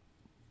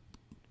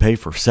 pay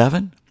for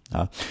 7.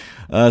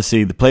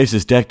 The place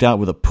is decked out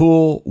with a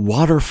pool,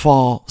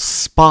 waterfall,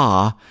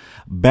 spa,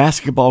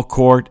 basketball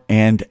court,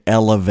 and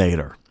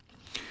elevator.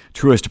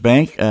 Truist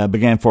Bank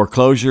began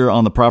foreclosure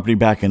on the property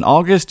back in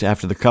August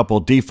after the couple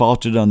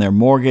defaulted on their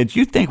mortgage.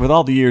 You'd think with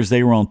all the years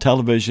they were on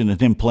television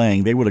and him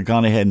playing, they would have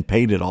gone ahead and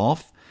paid it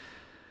off.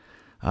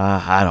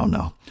 I don't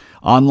know.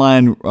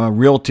 Online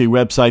realty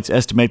websites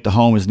estimate the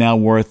home is now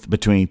worth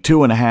between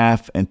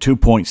 $2.5 and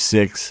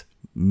 $2.6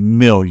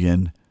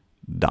 million.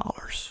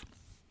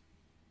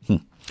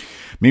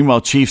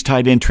 Meanwhile, Chiefs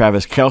tight end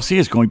Travis Kelce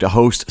is going to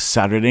host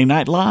Saturday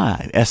Night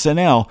Live,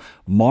 SNL,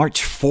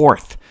 March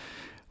 4th.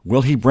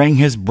 Will he bring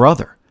his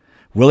brother?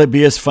 Will it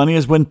be as funny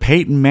as when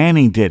Peyton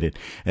Manning did it?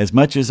 As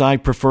much as I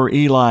prefer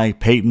Eli,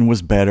 Peyton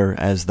was better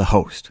as the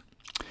host.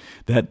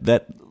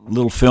 That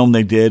little film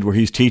they did where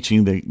he's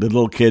teaching the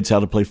little kids how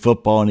to play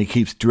football and he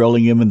keeps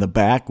drilling them in the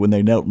back when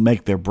they don't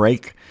make their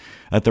break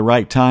at the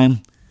right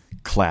time.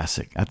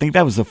 Classic. I think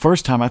that was the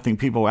first time I think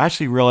people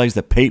actually realized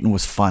that Peyton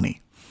was funny.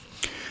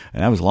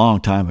 And that was a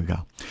long time ago.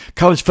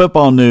 College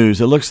football news.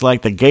 It looks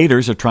like the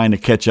Gators are trying to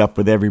catch up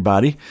with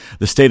everybody.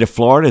 The state of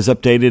Florida has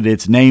updated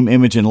its name,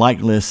 image, and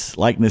likeness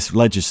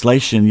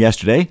legislation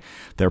yesterday.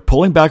 They're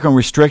pulling back on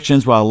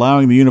restrictions while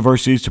allowing the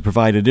universities to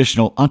provide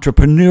additional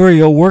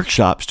entrepreneurial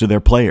workshops to their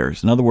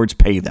players. In other words,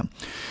 pay them.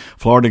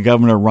 Florida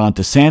Governor Ron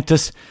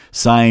DeSantis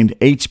signed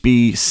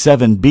HB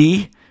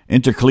 7B,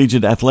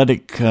 Intercollegiate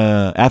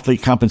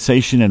Athlete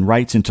Compensation and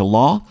Rights, into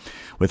law,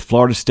 with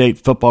Florida State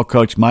football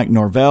coach Mike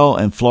Norvell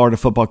and Florida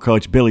football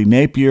coach Billy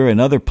Napier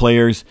and other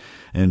players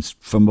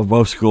from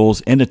both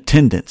schools in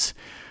attendance.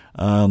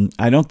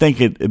 I don't think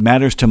it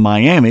matters to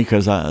Miami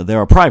because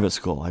they're a private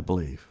school, I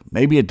believe.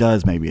 Maybe it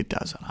does, maybe it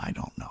doesn't. I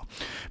don't know.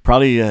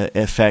 Probably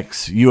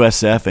affects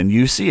USF and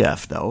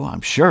UCF, though,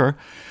 I'm sure.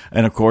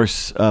 And, of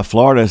course,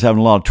 Florida is having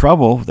a lot of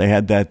trouble. They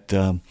had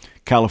that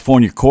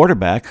California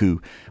quarterback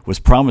who was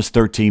promised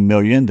 $13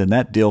 million. Then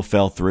that deal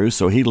fell through,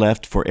 so he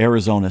left for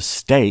Arizona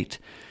State.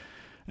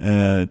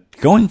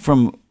 Going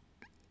from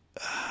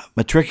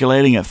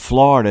matriculating at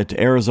Florida to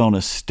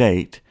Arizona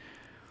State,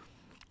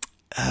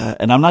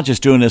 and I'm not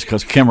just doing this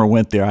because Kimmer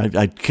went there.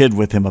 I kid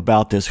with him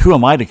about this. Who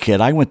am I to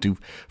kid? I went to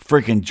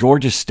freaking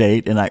Georgia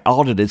State, and I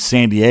audited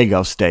San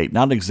Diego State.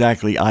 Not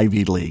exactly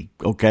Ivy League,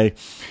 okay?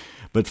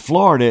 But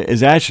Florida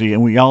is actually,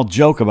 and we all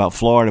joke about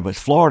Florida, but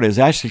Florida is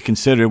actually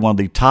considered one of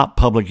the top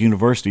public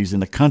universities in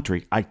the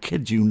country. I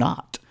kid you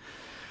not.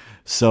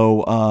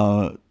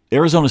 So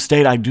Arizona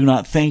State, I do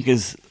not think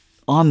is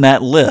on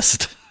that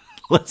list.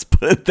 Let's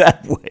put it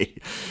that way.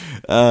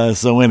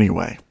 So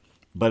anyway,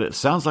 but it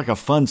sounds like a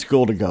fun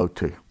school to go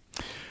to.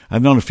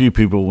 I've known a few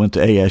people who went to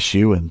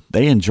ASU and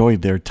they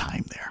enjoyed their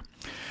time there.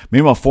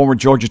 Meanwhile, former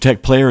Georgia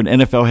Tech player and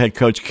NFL head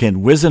coach Ken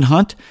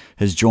Whisenhunt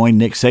has joined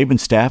Nick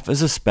Saban's staff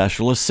as a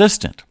special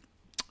assistant.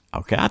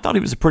 Okay, I thought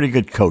he was a pretty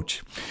good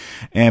coach.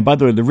 And by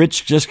the way, the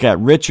rich just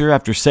got richer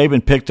after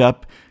Saban picked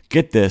up,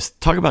 get this,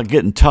 talk about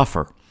getting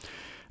tougher,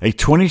 a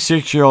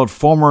 26-year-old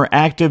former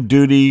active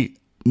duty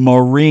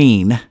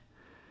Marine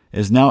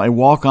is now a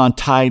walk-on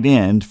tight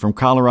end from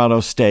Colorado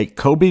State.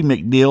 Kobe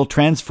McNeil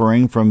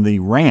transferring from the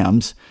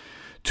Rams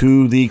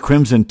to the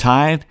Crimson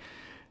Tide.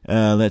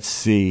 Let's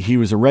see. He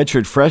was a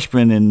redshirt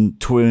freshman in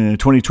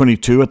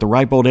 2022 at the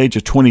ripe old age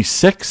of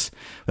 26.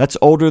 That's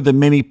older than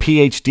many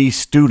PhD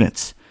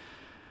students.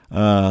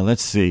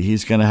 Let's see.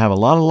 He's going to have a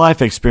lot of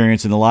life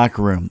experience in the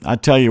locker room. I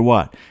tell you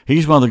what,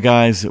 he's one of the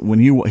guys that when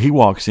he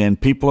walks in,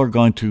 people are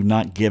going to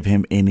not give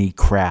him any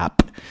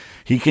crap.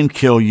 He can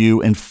kill you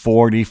in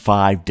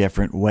 45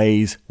 different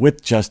ways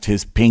with just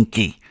his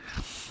pinky.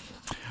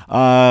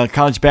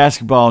 College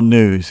basketball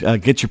news.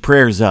 Get your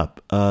prayers up.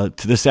 To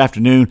this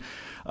afternoon,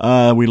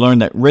 we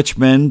learned that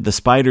Richmond, the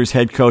Spiders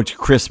head coach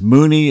Chris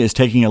Mooney, is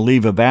taking a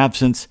leave of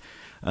absence.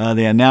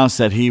 They announced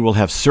that he will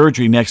have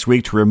surgery next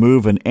week to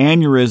remove an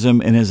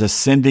aneurysm in his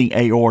ascending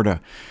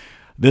aorta.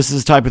 This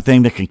is the type of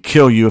thing that can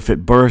kill you if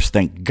it bursts.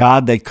 Thank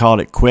God they caught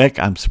it quick.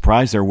 I'm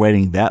surprised they're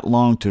waiting that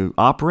long to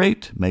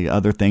operate. Maybe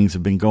other things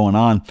have been going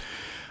on,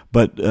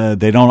 but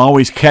they don't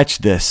always catch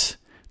this.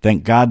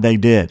 Thank God they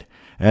did.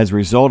 As a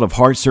result of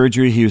heart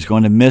surgery, he was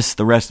going to miss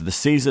the rest of the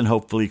season.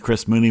 Hopefully,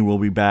 Chris Mooney will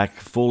be back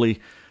fully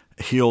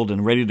healed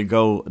and ready to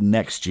go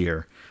next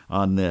year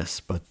on this.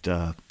 But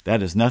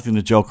that is nothing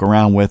to joke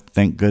around with,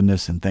 thank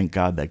goodness, and thank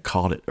God they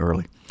caught it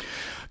early.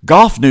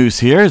 Golf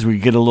news here as we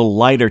get a little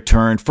lighter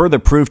turn. Further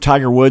proof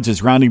Tiger Woods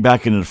is rounding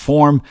back into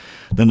form.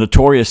 The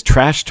notorious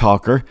trash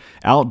talker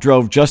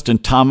outdrove Justin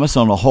Thomas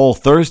on a hole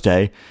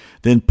Thursday,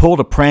 then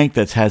pulled a prank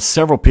that has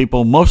several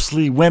people,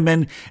 mostly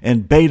women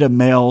and beta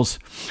males,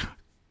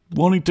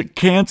 wanting to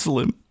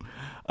cancel him.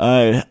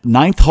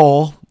 Ninth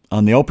hole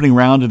on the opening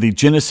round of the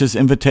Genesis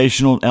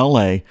Invitational in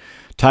L.A.,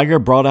 Tiger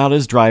brought out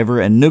his driver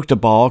and nuked a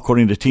ball,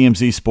 according to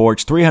TMZ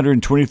Sports,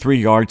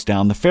 323 yards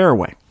down the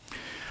fairway.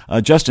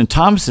 Justin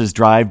Thomas's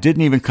drive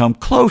didn't even come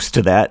close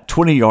to that,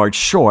 20 yards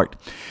short.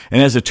 And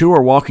as the two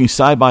were walking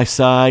side by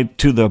side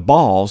to the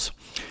balls,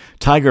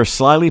 Tiger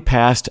slyly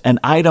passed an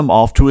item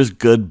off to his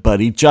good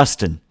buddy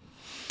Justin.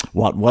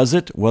 What was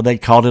it? Well, they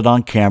caught it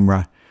on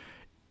camera.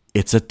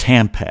 It's a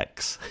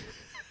Tampax.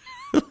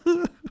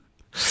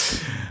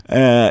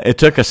 It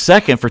took a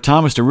second for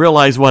Thomas to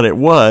realize what it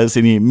was,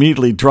 and he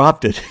immediately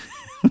dropped it.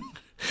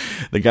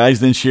 The guys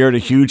then shared a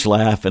huge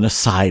laugh and a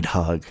side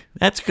hug.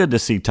 That's good to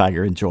see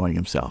Tiger enjoying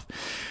himself.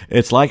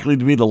 It's likely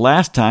to be the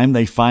last time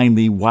they find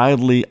the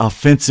wildly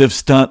offensive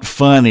stunt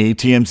funny,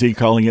 TMZ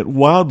calling it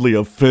wildly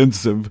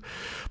offensive,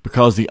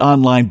 because the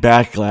online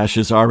backlash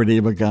has already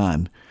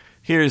begun.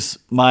 Here's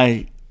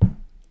my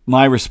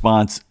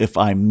response. If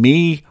I'm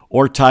me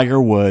or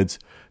Tiger Woods,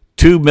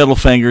 2 middle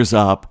fingers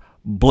up,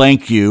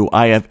 blank you,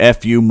 I have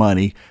FU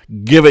money,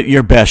 give it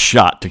your best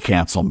shot to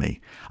cancel me.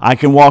 I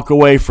can walk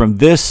away from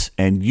this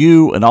and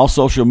you and all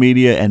social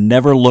media and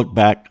never look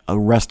back the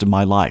rest of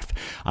my life.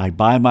 I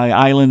buy my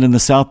island in the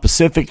South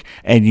Pacific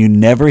and you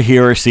never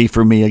hear or see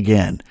from me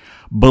again.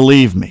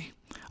 Believe me,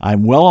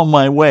 I'm well on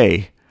my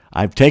way.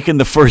 I've taken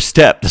the first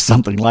step to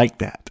something like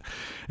that.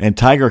 And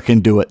Tiger can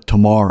do it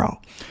tomorrow.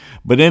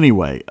 But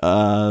anyway,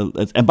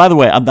 and by the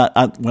way,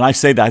 when I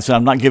say that, I say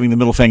I'm not giving the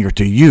middle finger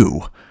to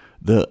you.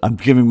 I'm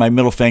giving my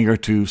middle finger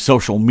to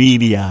social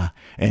media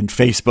and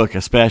Facebook,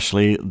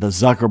 especially the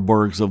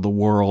Zuckerbergs of the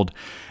world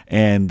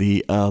and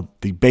the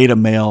beta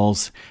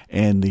males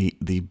and the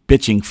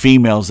bitching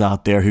females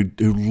out there who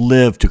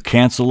live to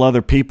cancel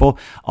other people.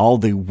 All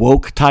the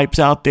woke types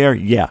out there.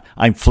 Yeah,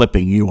 I'm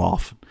flipping you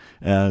off.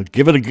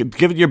 Give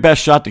it your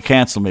best shot to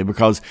cancel me,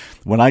 because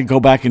when I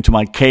go back into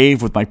my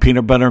cave with my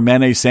peanut butter and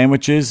mayonnaise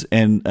sandwiches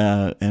and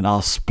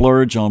I'll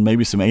splurge on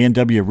maybe some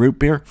A&W root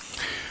beer,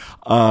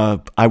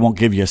 I won't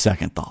give you a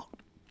second thought.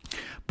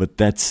 But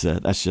that's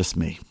just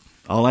me.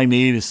 All I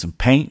need is some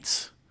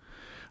paints.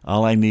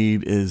 All I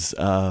need is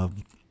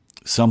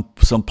some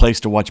place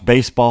to watch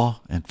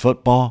baseball and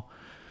football,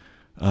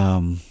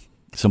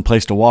 some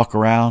place to walk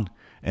around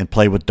and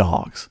play with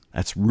dogs.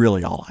 That's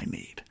really all I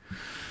need.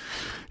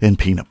 And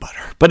peanut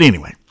butter. But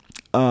anyway,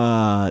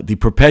 the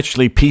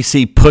perpetually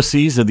PC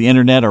pussies of the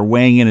internet are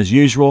weighing in as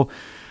usual.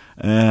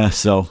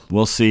 So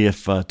we'll see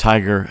if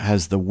Tiger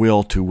has the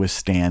will to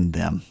withstand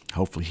them.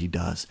 Hopefully he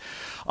does.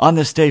 On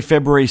this day,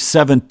 February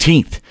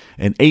 17th,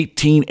 in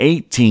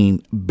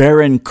 1818,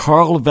 Baron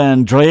Karl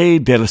van Drey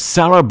der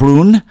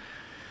Sarrebrunn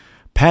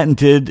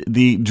patented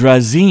the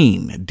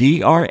Draisine,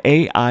 D-R-A-I-S-I-N-E,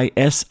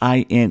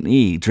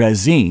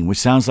 Draisine, which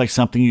sounds like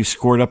something you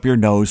squirt up your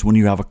nose when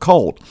you have a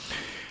cold.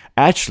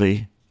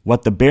 Actually,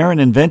 what the Baron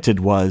invented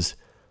was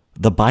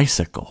the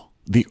bicycle,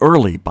 the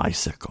early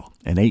bicycle,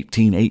 in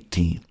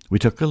 1818. We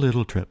took a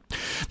little trip.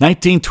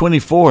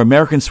 1924,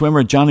 American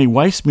swimmer Johnny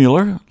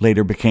Weissmuller,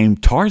 later became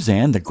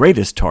Tarzan, the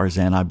greatest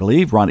Tarzan, I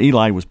believe. Ron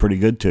Ely was pretty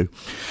good, too.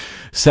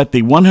 Set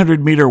the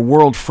 100-meter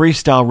world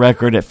freestyle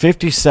record at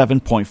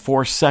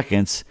 57.4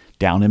 seconds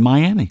down in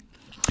Miami.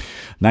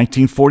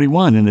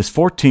 1941, in his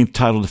 14th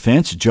title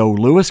defense, Joe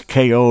Louis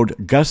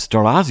KO'd Gus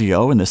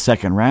D'Orazio in the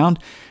second round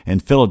in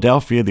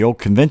Philadelphia, the old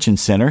convention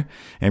center,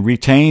 and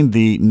retained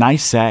the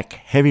NYSAC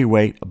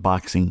heavyweight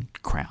boxing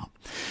crown.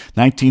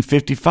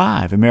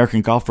 1955,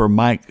 American golfer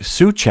Mike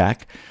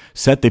Suchak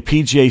set the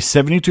PGA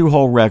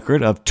 72-hole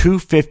record of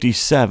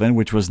 257,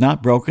 which was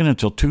not broken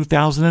until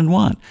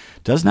 2001.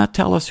 Does not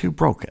tell us who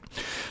broke it.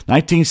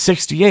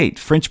 1968,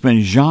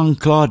 Frenchman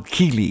Jean-Claude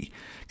Killy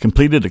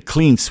completed a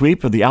clean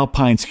sweep of the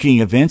alpine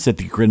skiing events at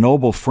the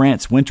Grenoble,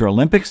 France Winter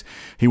Olympics.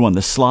 He won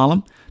the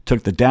slalom,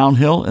 took the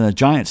downhill, and the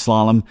giant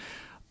slalom.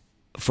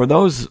 For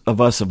those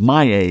of us of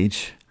my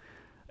age,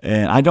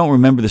 and I don't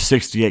remember the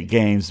 68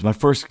 games. My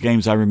first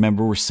games I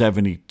remember were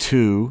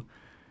 72.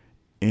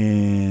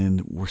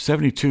 And were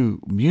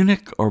 72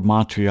 Munich or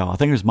Montreal? I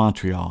think it was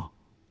Montreal.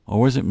 Or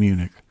was it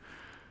Munich?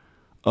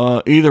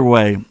 Either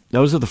way,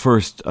 those are the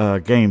first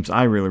games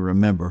I really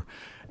remember.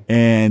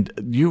 And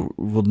you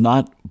will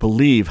not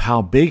believe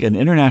how big an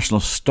international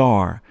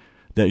star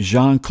that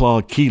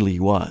Jean-Claude Killy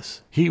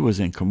was. He was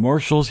in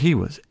commercials. He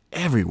was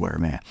everywhere,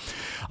 man.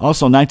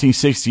 Also,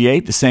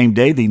 1968, the same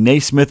day, the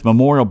Naismith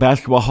Memorial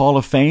Basketball Hall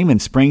of Fame in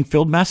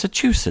Springfield,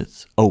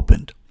 Massachusetts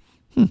opened.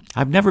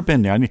 I've never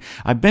been there.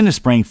 I've been to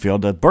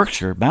Springfield. The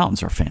Berkshire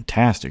Mountains are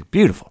fantastic,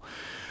 beautiful.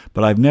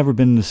 But I've never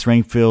been to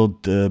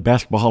Springfield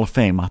Basketball Hall of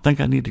Fame. I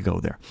think I need to go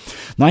there.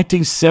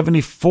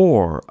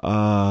 1974,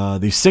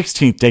 the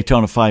 16th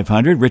Daytona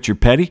 500,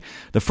 Richard Petty,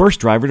 the first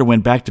driver to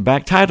win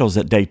back-to-back titles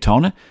at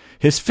Daytona,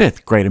 his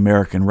fifth Great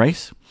American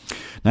Race.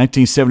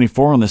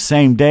 1974, on the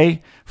same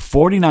day,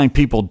 49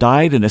 people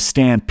died in a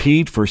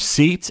stampede for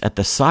seats at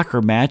the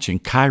soccer match in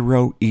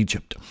Cairo,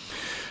 Egypt.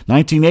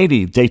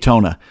 1980,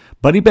 Daytona.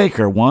 Buddy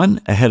Baker won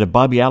ahead of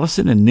Bobby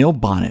Allison and Neil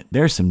Bonnet.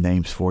 There's some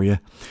names for you.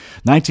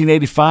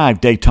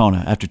 1985,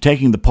 Daytona. After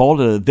taking the pole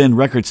to the then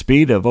record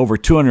speed of over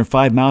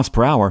 205 miles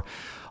per hour,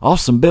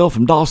 Awesome Bill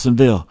from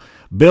Dawsonville,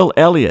 Bill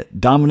Elliott,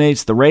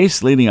 dominates the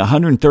race, leading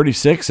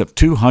 136 of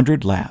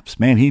 200 laps.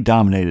 Man, he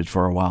dominated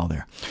for a while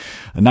there.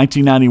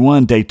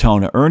 1991,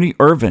 Daytona. Ernie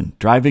Irvan,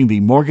 driving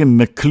the Morgan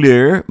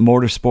McClure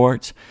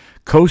Motorsports,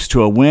 coasts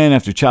to a win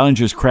after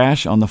Challenger's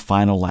crash on the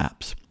final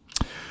laps.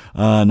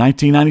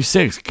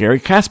 1996, Gary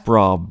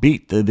Kasparov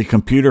beat the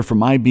computer from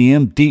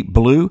IBM Deep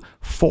Blue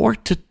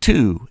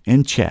 4-2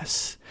 in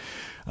chess.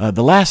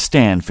 The last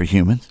stand for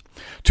humans.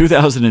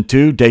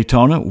 2002,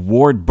 Daytona,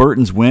 Ward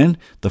Burton's win,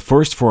 the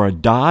first for a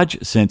Dodge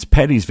since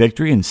Petty's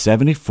victory in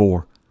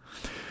 '74.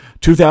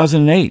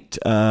 2008,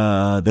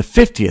 the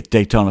 50th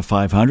Daytona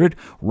 500,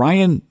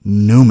 Ryan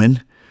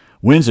Newman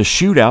wins a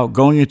shootout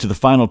going into the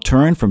final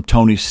turn from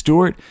Tony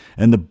Stewart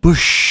and the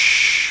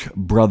Busch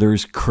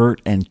brothers,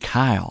 Kurt and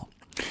Kyle.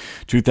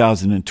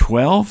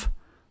 2012,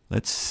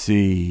 let's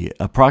see,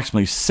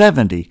 approximately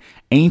 70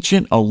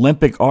 ancient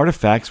Olympic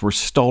artifacts were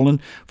stolen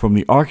from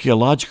the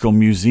Archaeological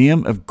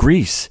Museum of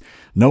Greece.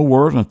 No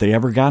word on if they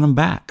ever got them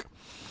back.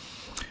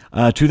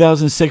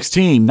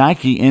 2016,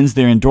 Nike ends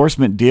their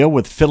endorsement deal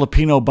with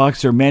Filipino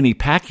boxer Manny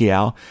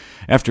Pacquiao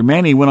after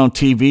Manny went on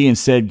TV and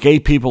said gay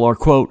people are,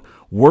 quote,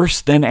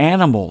 worse than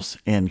animals,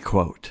 end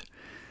quote.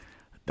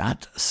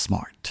 Not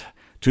smart.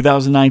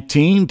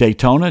 2019,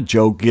 Daytona,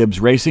 Joe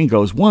Gibbs Racing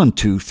goes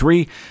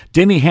 1-2-3.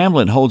 Denny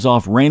Hamlin holds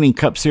off reigning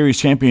Cup Series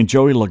champion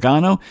Joey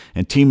Logano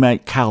and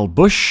teammate Kyle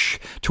Busch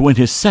to win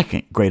his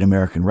second Great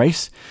American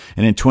Race.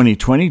 And in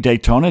 2020,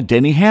 Daytona,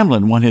 Denny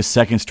Hamlin won his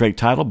second straight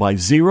title by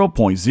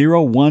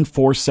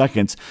 0.014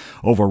 seconds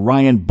over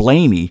Ryan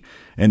Blaney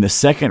in the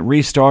second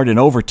restart in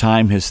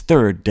overtime, his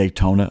third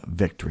Daytona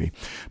victory.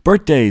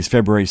 Birthdays,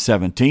 February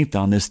 17th.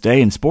 On this day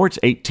in sports,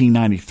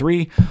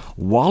 1893,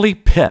 Wally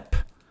Pipp.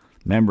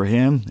 Remember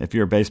him? If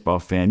you're a baseball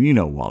fan, you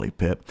know Wally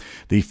Pipp.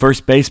 The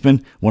first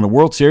baseman won a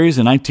World Series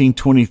in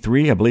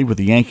 1923, I believe, with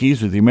the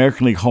Yankees, was the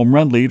American League home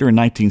run leader in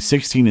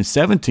 1916 and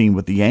 17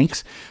 with the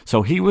Yanks.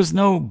 So he was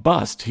no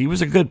bust. He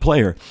was a good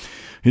player.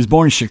 He was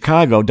born in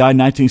Chicago, died in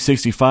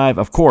 1965.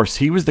 Of course,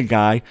 he was the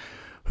guy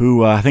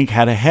who I think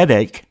had a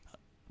headache,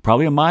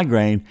 probably a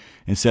migraine,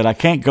 and said, I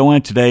can't go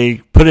in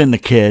today, put in the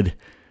kid.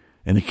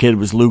 And the kid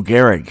was Lou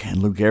Gehrig,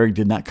 and Lou Gehrig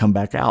did not come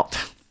back out.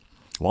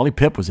 Wally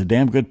Pipp was a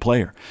damn good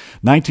player.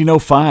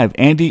 1905,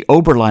 Andy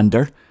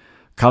Oberlander,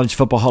 College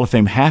Football Hall of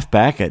Fame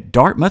halfback at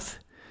Dartmouth,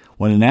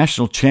 won a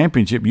national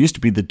championship. Used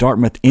to be the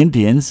Dartmouth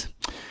Indians.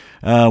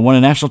 Won a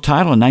national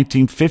title in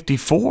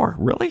 1954.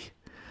 Really?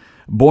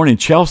 Born in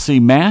Chelsea,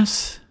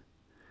 Mass.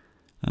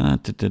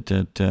 Died in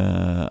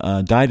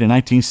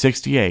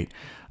 1968.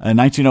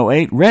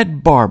 1908,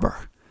 Red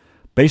Barber,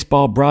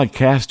 baseball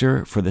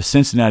broadcaster for the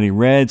Cincinnati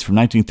Reds from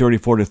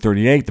 1934 to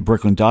 38, the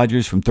Brooklyn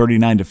Dodgers from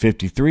 39 to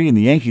 53, and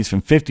the Yankees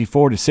from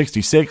 54 to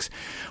 66,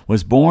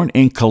 was born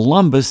in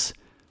Columbus,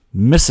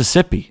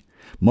 Mississippi.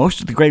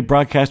 Most of the great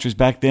broadcasters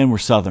back then were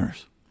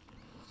Southerners.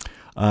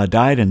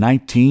 Died in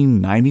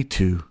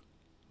 1992.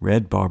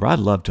 Red Barber. I'd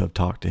love to have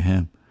talked to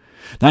him.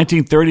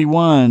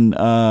 1931,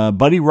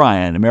 Buddy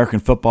Ryan, American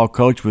football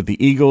coach with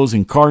the Eagles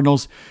and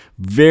Cardinals.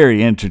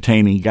 Very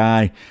entertaining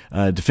guy.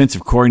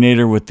 Defensive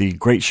coordinator with the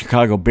great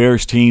Chicago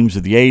Bears teams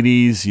of the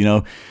 80s.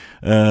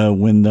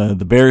 When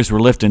the Bears were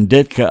lifting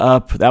Ditka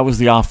up, that was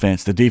the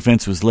offense. The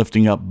defense was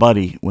lifting up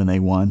Buddy when they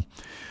won.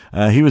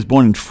 He was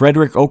born in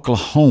Frederick,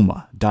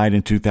 Oklahoma, died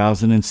in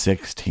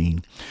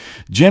 2016.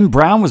 Jim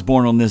Brown was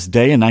born on this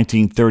day in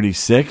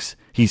 1936.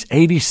 He's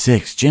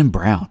 86, Jim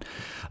Brown.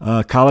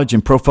 College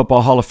and Pro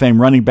Football Hall of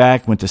Fame running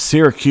back, went to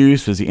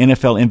Syracuse, was the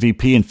NFL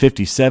MVP in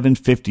 57,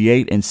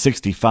 58, and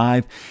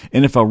 65,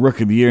 NFL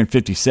Rookie of the Year in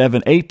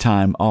 57,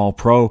 8-time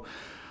All-Pro,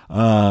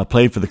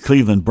 played for the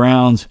Cleveland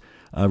Browns,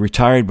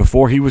 retired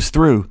before he was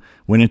through,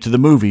 went into the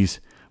movies,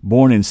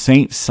 born in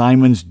St.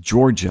 Simons,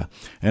 Georgia.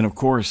 And, of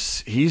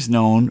course, he's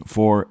known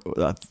for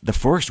the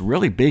first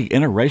really big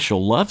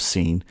interracial love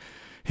scene,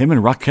 him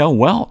and Raquel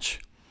Welch,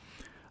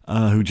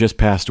 who just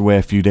passed away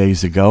a few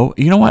days ago.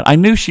 You know what? I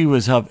knew she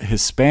was of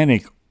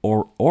Hispanic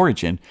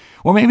origin,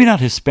 or maybe not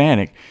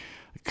Hispanic,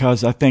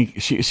 because I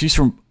think she's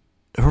from,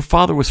 her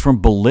father was from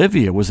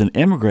Bolivia, was an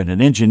immigrant,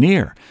 an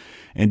engineer,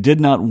 and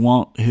did not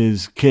want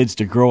his kids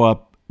to grow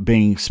up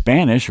being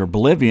Spanish or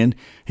Bolivian.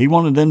 He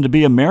wanted them to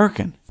be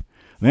American.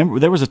 Remember,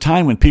 there was a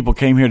time when people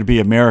came here to be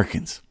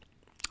Americans.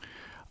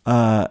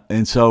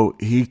 And so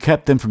he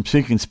kept them from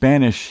speaking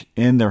Spanish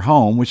in their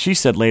home, which she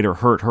said later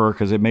hurt her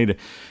because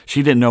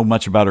she didn't know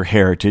much about her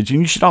heritage. And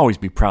you should always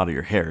be proud of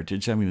your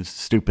heritage. I mean, it's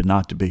stupid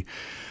not to be.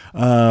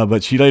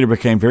 But she later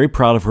became very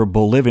proud of her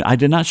Bolivian. I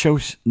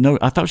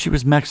thought she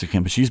was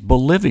Mexican, but she's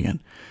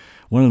Bolivian.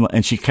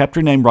 And she kept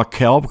her name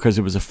Raquel because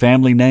it was a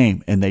family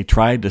name. And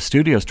the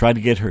studios tried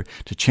to get her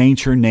to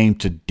change her name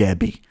to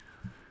Debbie.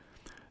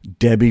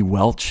 Debbie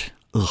Welch.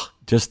 Ugh.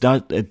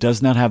 It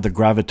does not have the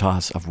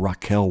gravitas of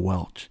Raquel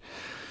Welch.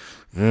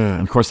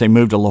 And of course, they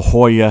moved to La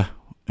Jolla,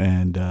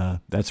 and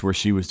that's where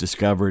she was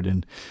discovered.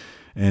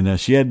 And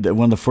she had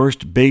one of the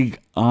first big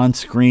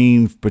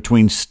on-screen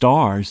between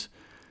stars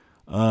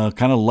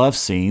kind of love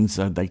scenes.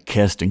 They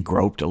kissed and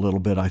groped a little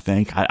bit, I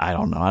think. I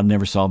don't know. I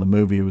never saw the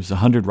movie. It was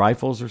 100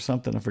 Rifles or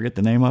something. I forget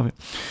the name of it.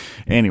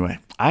 Anyway,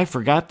 I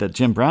forgot that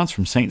Jim Brown's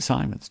from St.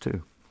 Simons,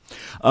 too.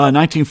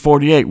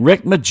 1948,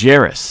 Rick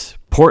Majerus,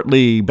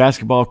 Portly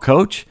basketball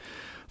coach.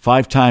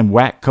 5-time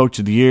WAC Coach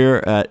of the Year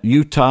at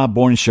Utah,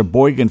 born in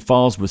Sheboygan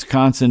Falls,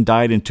 Wisconsin,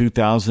 died in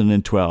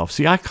 2012.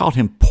 See, I called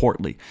him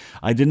Portly.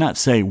 I did not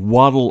say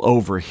waddle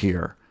over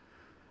here,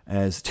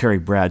 as Terry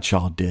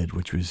Bradshaw did,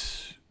 which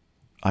was,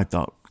 I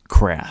thought,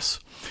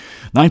 crass.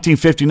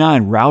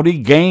 1959, Rowdy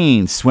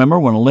Gaines, swimmer,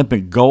 won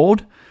Olympic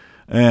gold.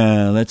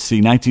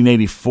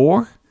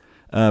 1984.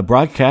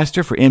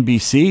 Broadcaster for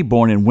NBC,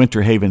 born in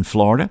Winter Haven,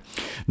 Florida.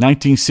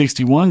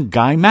 1961,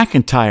 Guy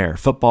McIntyre,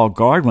 football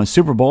guard, won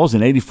Super Bowls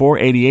in 84,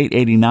 88,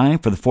 89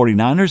 for the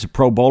 49ers, a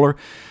Pro Bowler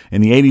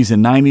in the 80s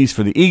and 90s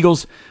for the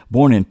Eagles,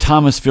 born in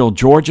Thomasville,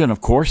 Georgia, and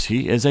of course,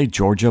 he is a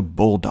Georgia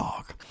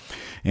Bulldog.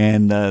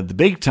 And the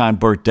big-time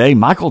birthday,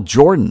 Michael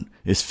Jordan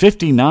is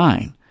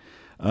 59.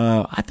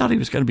 I thought he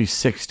was going to be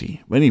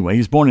 60. But anyway, he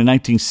was born in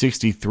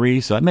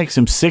 1963, so that makes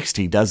him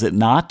 60, does it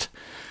not?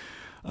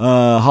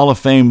 Hall of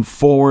Fame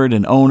forward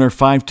and owner,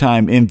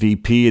 5-time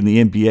MVP in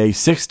the NBA,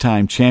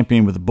 6-time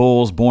champion with the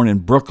Bulls, born in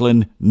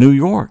Brooklyn, New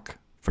York.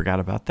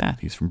 Forgot about that.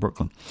 He's from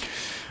Brooklyn.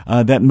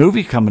 That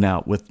movie coming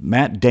out with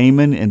Matt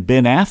Damon and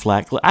Ben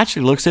Affleck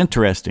actually looks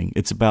interesting.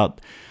 It's about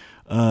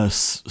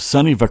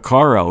Sonny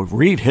Vaccaro.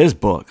 Read his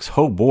books.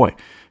 Oh, boy.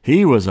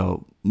 He was a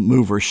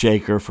mover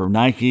shaker for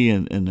Nike,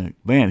 and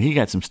man, he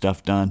got some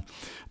stuff done.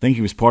 I think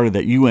he was part of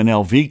that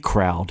UNLV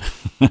crowd.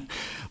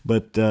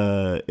 But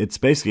it's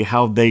basically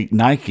how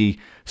Nike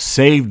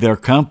saved their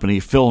company,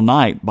 Phil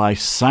Knight, by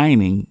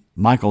signing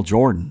Michael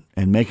Jordan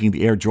and making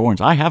the Air Jordans.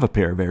 I have a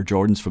pair of Air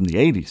Jordans from the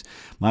 80s.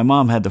 My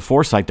mom had the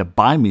foresight to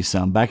buy me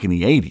some back in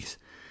the 80s.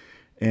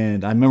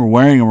 And I remember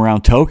wearing them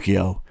around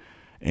Tokyo,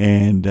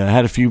 and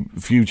had a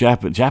few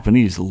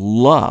Japanese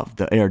loved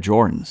the Air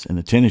Jordans and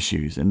the tennis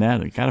shoes, and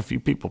that got a few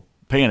people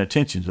paying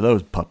attention to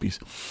those puppies.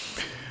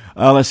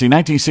 Let's see,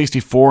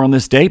 1964 on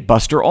this date,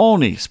 Buster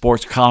Olney,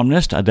 sports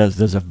columnist,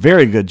 does a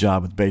very good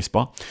job with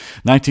baseball.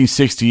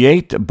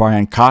 1968,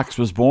 Brian Cox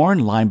was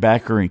born,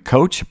 linebacker and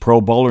coach, Pro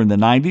Bowler in the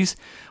 90s.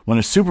 Won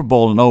a Super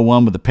Bowl in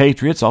 2001 with the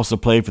Patriots, also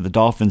played for the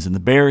Dolphins and the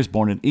Bears,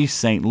 born in East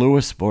St.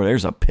 Louis, boy,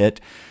 there's a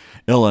pit,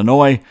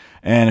 Illinois,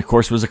 and of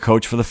course was a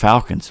coach for the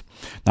Falcons.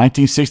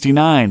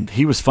 1969,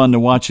 he was fun to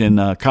watch in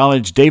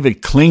college,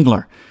 David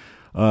Klingler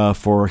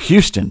for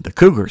Houston, the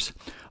Cougars.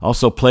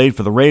 Also played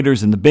for the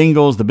Raiders and the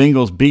Bengals. The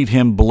Bengals beat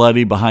him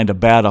bloody behind a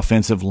bad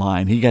offensive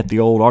line. He got the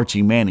old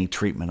Archie Manning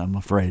treatment, I'm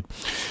afraid.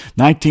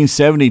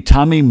 1970,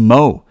 Tommy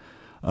Moe,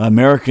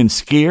 American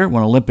skier,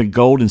 won Olympic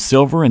gold and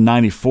silver in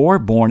 94,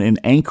 born in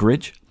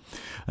Anchorage.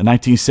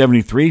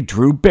 1973,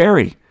 Drew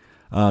Barry,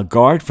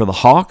 guard for the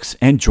Hawks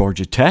and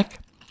Georgia Tech.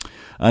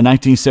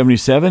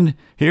 1977,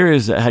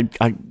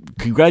 I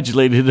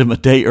congratulated him a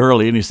day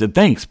early, and he said,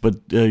 thanks, but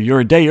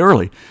you're a day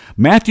early.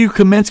 Matthew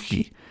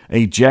Kaminsky,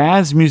 a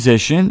jazz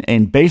musician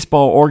and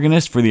baseball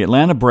organist for the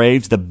Atlanta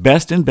Braves, the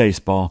best in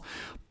baseball,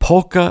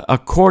 polka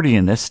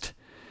accordionist.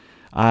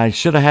 I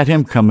should have had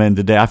him come in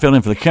today. I filled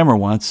in for the Kimmer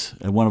once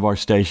at one of our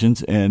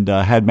stations and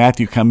had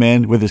Matthew come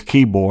in with his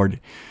keyboard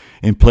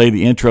and play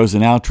the intros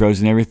and outros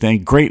and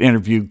everything. Great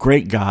interview,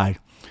 great guy,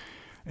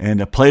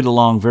 and played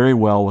along very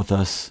well with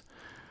us.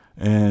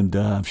 And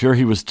I'm sure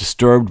he was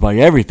disturbed by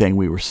everything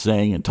we were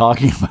saying and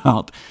talking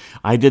about.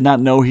 I did not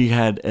know he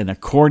had an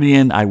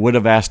accordion. I would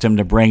have asked him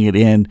to bring it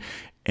in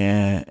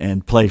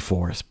and play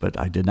for us, but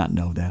I did not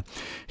know that.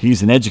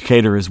 He's an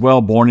educator as well,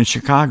 born in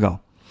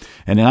Chicago.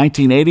 And in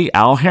 1980,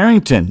 Al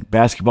Harrington,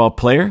 basketball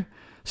player,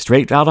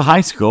 straight out of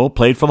high school,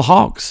 played for the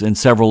Hawks and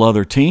several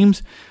other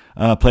teams,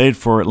 played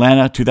for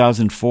Atlanta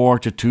 2004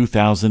 to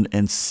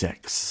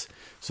 2006.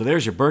 So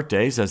there's your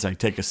birthdays as I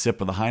take a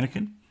sip of the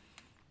Heineken.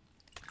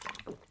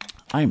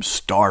 I am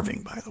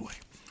starving, by the way.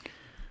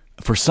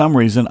 For some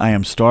reason, I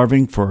am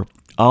starving for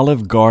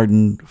Olive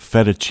Garden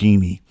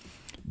fettuccine.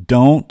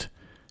 Don't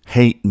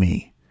hate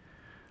me.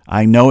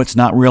 I know it's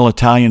not real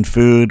Italian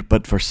food,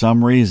 but for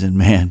some reason,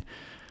 man,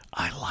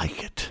 I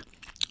like it.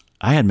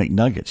 I had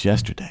McNuggets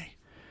yesterday,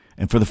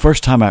 and for the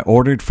first time I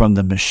ordered from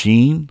the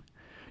machine.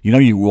 You know,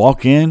 you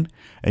walk in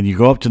and you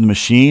go up to the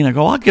machine. I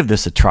go, I'll give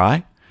this a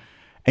try.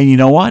 And you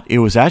know what? It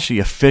was actually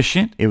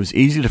efficient. It was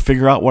easy to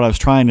figure out what I was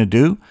trying to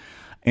do.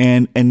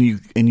 And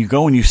you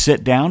go and you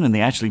sit down and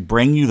they actually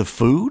bring you the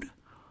food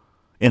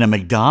in a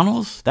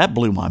McDonald's. That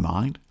blew my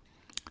mind.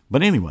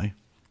 But anyway,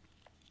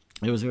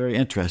 it was very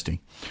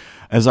interesting.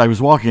 As I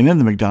was walking in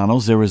the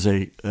McDonald's, there was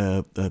a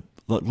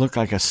looked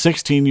like a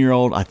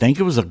 16-year-old, I think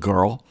it was a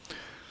girl,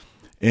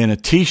 in a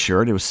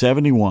T-shirt. It was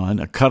 71,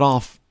 a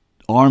cut-off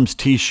arms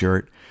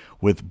T-shirt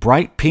with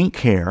bright pink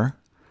hair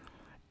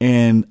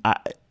and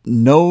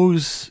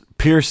nose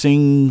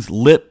piercings,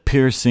 lip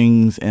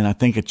piercings, and I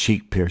think a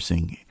cheek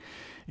piercing.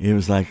 It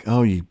was like,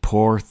 oh, you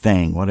poor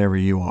thing, whatever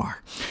you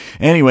are.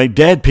 Anyway,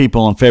 dead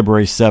people on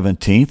February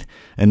 17th.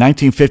 In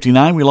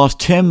 1959, we lost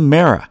Tim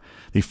Mara,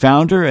 the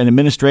founder and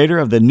administrator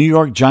of the New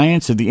York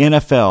Giants of the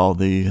NFL.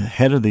 The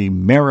head of the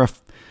Mara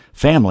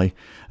family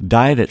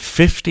died at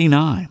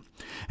 59.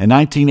 In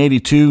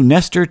 1982,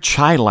 Nestor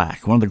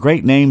Chilak, one of the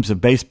great names of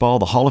baseball,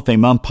 the Hall of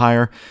Fame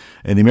umpire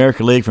in the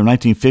American League from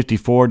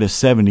 1954 to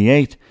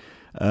 78,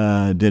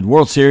 did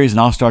World Series and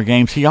All-Star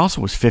games. He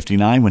also was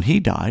 59 when he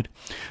died.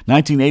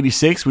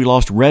 1986, we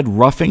lost Red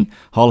Ruffing,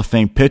 Hall of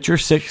Fame pitcher,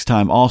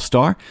 six-time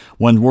All-Star,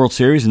 won World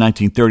Series in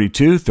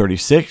 1932,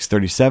 36,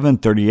 37,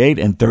 38,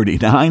 and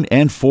 39,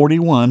 and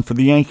 41 for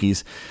the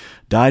Yankees.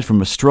 Died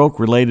from a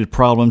stroke-related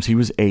problems. He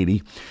was 80.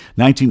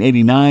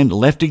 1989,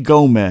 Lefty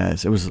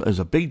Gomez. It was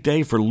a big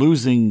day for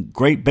losing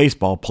great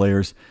baseball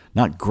players.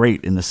 Not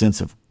great in the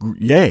sense of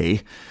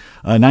yay.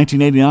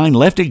 1989,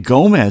 Lefty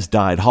Gomez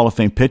died. Hall of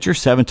Fame pitcher,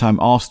 seven-time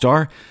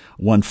All-Star,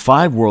 won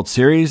 5 World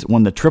Series,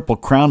 won the Triple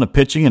Crown of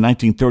pitching in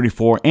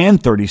 1934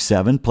 and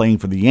 37, playing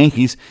for the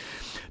Yankees.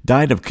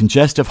 Died of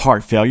congestive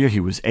heart failure. He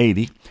was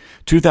 80.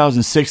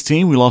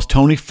 2016, we lost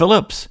Tony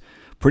Phillips.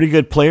 Pretty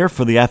good player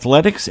for the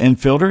Athletics,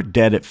 infielder,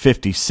 dead at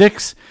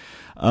 56.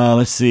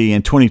 Let's see,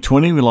 in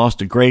 2020, we lost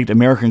a great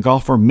American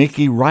golfer,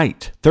 Mickey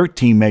Wright,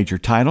 13 major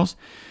titles.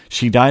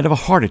 She died of a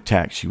heart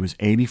attack. She was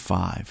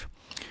 85.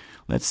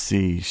 Let's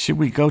see, should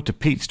we go to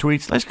Pete's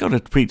Tweets? Let's go to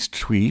Pete's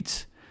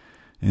Tweets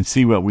and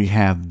see what we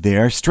have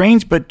there.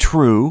 Strange but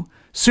true,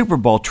 Super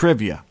Bowl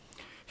trivia.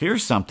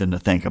 Here's something to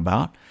think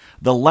about.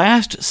 The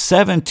last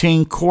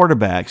 17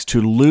 quarterbacks to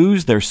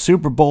lose their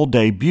Super Bowl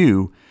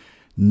debut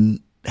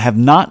have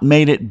not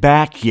made it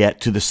back yet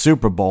to the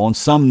Super Bowl, and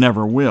some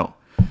never will.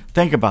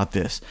 Think about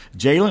this.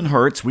 Jalen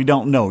Hurts, we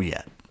don't know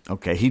yet.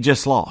 Okay, he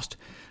just lost.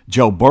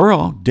 Joe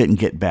Burrow didn't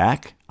get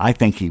back. I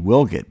think he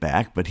will get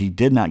back, but he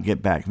did not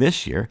get back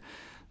this year.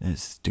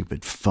 This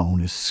stupid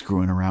phone is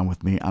screwing around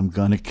with me. I'm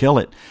going to kill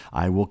it.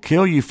 I will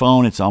kill you,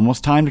 phone. It's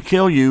almost time to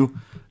kill you.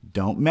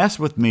 Don't mess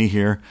with me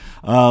here.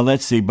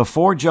 Let's see.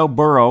 Before Joe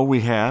Burrow,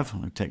 we have,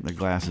 let me take the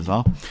glasses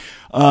off,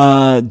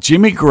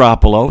 Jimmy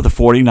Garoppolo of the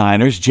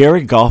 49ers,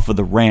 Jared Goff of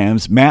the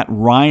Rams, Matt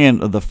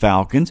Ryan of the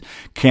Falcons,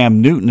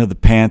 Cam Newton of the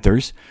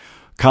Panthers,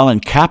 Colin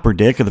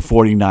Kaepernick of the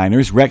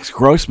 49ers, Rex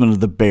Grossman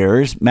of the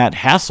Bears, Matt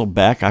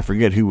Hasselbeck, I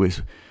forget who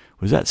was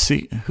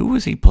who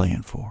was he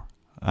playing for?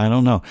 I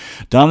don't know.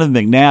 Donovan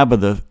McNabb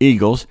of the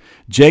Eagles,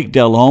 Jake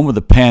Delhomme of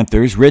the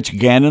Panthers, Rich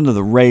Gannon of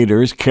the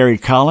Raiders, Kerry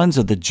Collins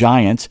of the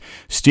Giants,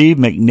 Steve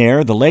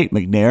McNair, the late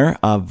McNair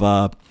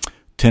of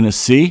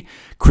Tennessee,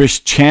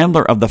 Chris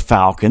Chandler of the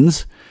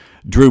Falcons,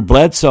 Drew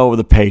Bledsoe of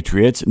the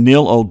Patriots,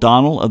 Neil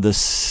O'Donnell of the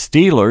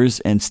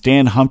Steelers, and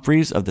Stan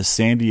Humphries of the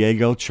San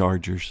Diego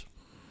Chargers.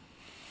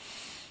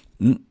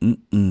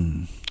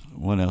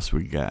 What else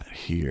we got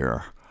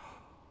here?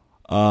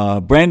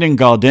 Brandon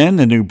Gaudin,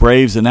 the new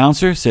Braves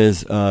announcer,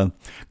 says,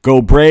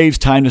 go Braves,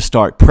 time to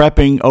start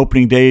prepping.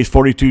 Opening days,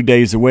 42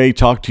 days away.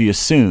 Talk to you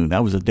soon.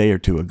 That was a day or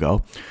two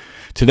ago.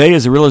 Today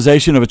is a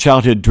realization of a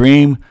childhood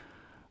dream.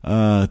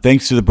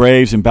 Thanks to the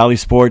Braves and Bally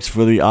Sports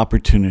for the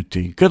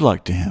opportunity. Good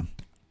luck to him.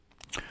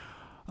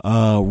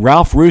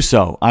 Ralph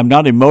Russo, I'm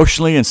not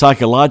emotionally and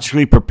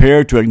psychologically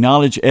prepared to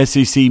acknowledge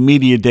SEC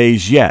Media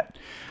Days yet.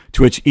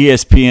 To which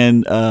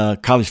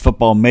ESPN college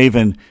football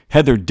maven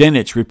Heather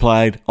Dinich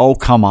replied, "Oh,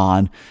 come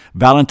on.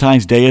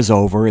 Valentine's Day is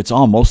over. It's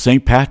almost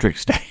St.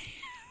 Patrick's Day."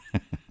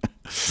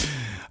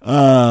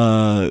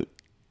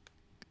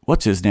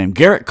 What's his name?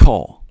 Garrett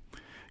Cole.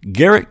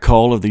 Garrett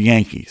Cole of the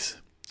Yankees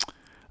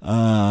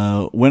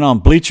went on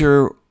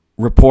Bleacher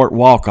Report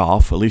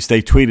walk-off. At least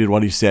they tweeted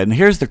what he said. And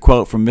here's the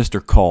quote from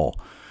Mr. Cole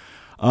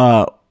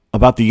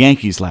about the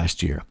Yankees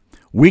last year.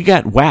 "We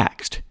got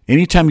waxed.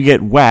 Anytime you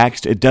get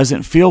waxed, it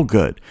doesn't feel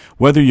good,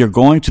 whether you're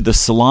going to the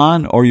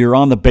salon or you're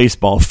on the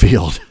baseball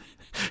field."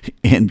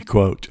 End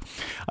quote.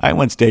 I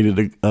once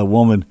dated a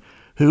woman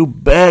who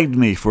begged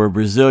me for a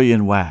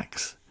Brazilian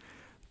wax.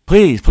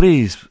 Please,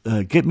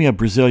 get me a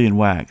Brazilian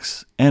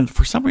wax. And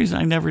for some reason,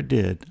 I never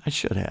did. I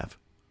should have.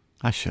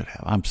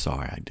 I'm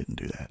sorry I didn't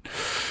do that.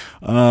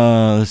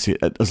 Let's see.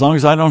 As long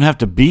as I don't have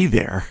to be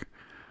there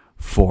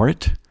for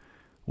it.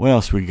 What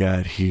else we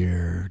got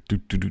here?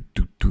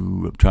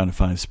 I'm trying to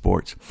find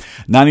sports.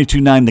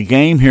 92.9 The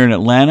Game here in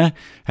Atlanta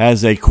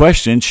has a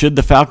question. Should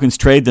the Falcons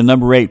trade the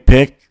number 8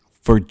 pick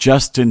for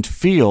Justin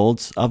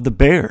Fields of the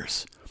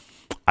Bears?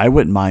 I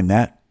wouldn't mind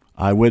that.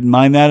 I wouldn't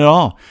mind that at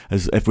all.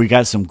 As if we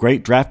got some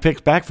great draft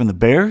picks back from the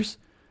Bears.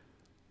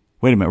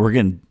 Wait a minute,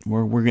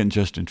 we're getting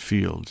Justin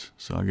Fields,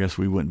 so I guess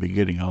we wouldn't be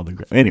getting all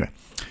the anyway.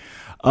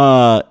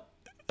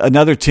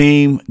 Another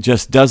team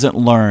just doesn't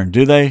learn,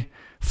 do they?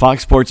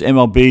 Fox Sports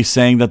MLB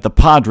saying that the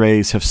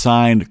Padres have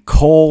signed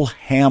Cole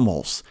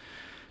Hamels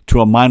to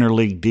a minor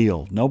league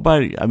deal.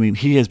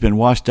 He has been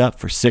washed up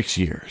for 6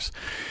 years.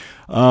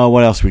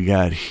 What else we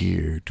got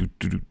here?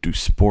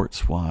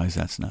 Sports wise,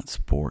 that's not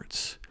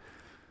sports.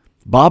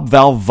 Bob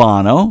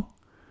Valvano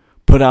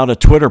put out a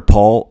Twitter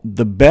poll,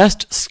 the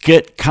best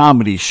skit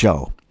comedy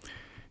show.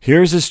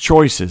 Here's his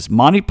choices: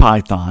 Monty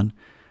Python,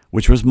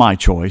 which was my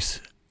choice,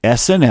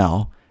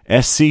 SNL,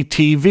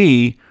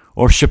 SCTV,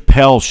 or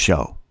Chappelle's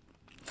Show.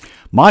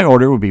 My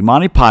order would be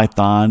Monty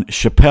Python,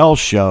 Chappelle's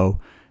Show,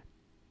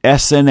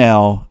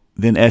 SNL,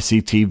 then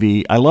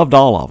SCTV. I loved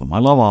all of them. I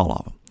love all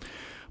of them.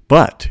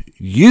 But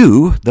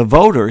you, the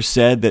voters,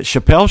 said that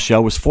Chappelle's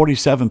Show was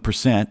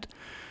 47%,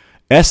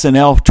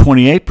 SNL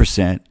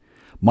 28%,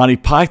 Monty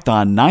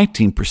Python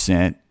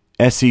 19%,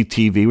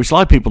 SCTV, which a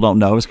lot of people don't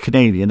know, is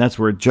Canadian. That's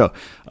where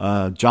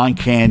John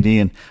Candy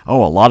and a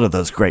lot of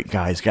those great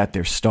guys got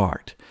their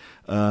start.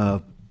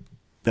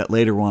 That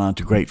later went on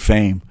to great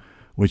fame,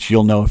 which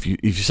you'll know if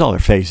you saw their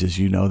faces,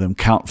 you know them.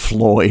 Count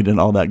Floyd and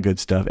all that good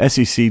stuff.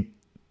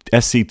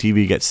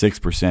 SCTV gets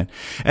 6%.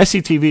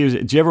 SCTV,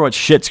 did you ever watch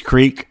Schitt's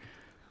Creek?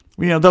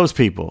 Those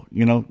people.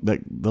 The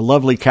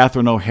lovely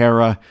Catherine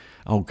O'Hara.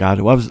 Oh God,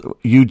 what was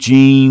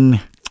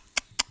Eugene?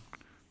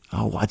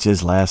 What's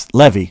his last?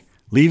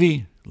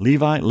 Levi.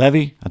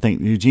 I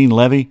think Eugene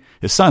Levy.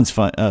 His son's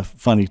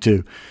funny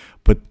too,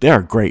 but they're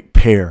a great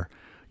pair.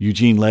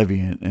 Eugene Levy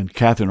and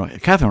Catherine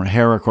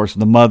O'Hara, of course,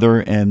 the mother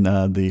and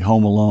the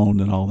Home Alone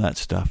and all that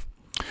stuff.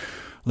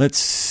 Let's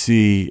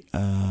see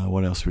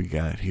what else we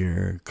got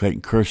here. Clayton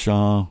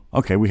Kershaw.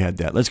 Okay, we had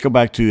that. Let's go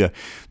back to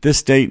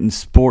this date in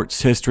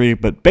sports history,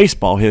 but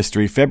baseball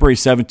history, February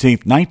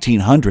 17th,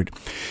 1900.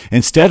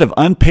 Instead of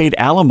unpaid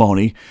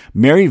alimony,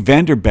 Mary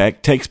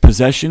Vanderbeck takes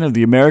possession of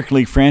the American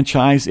League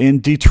franchise in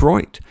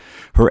Detroit.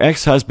 Her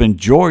ex-husband,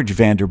 George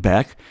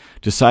Vanderbeck,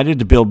 decided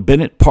to build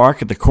Bennett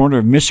Park at the corner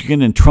of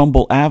Michigan and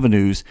Trumbull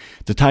Avenues.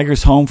 The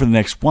Tigers' home for the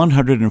next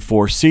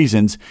 104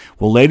 seasons,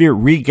 will later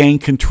regain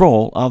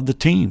control of the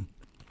team.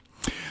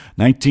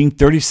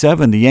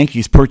 1937, the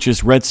Yankees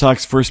purchased Red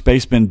Sox first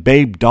baseman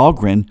Babe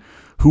Dahlgren,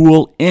 who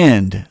will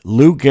end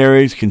Lou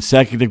Gehrig's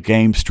consecutive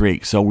game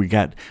streak. So we've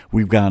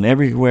gone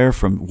everywhere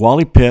from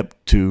Wally Pipp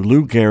to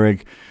Lou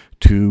Gehrig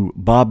to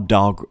Babe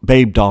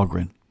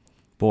Dahlgren.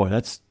 Boy,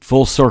 that's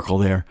full circle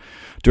there.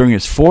 During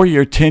his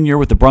 4-year tenure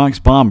with the Bronx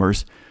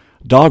Bombers,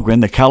 Dahlgren,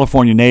 the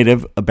California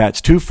native,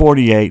 bats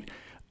 .248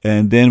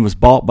 and then was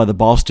bought by the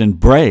Boston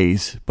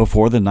Braves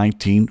before the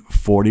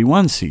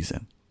 1941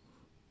 season.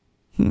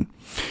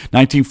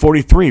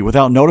 1943,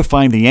 without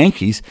notifying the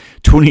Yankees,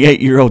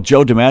 28-year-old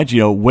Joe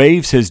DiMaggio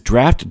waives his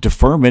draft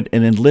deferment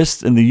and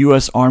enlists in the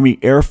U.S. Army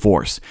Air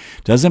Force.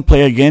 Doesn't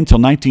play again until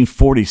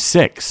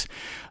 1946.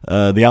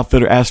 The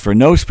outfitter asked for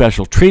no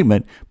special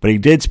treatment, but he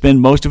did spend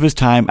most of his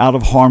time out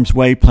of harm's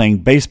way playing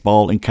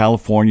baseball in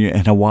California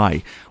and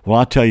Hawaii. Well,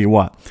 I'll tell you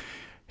what,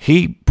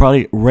 he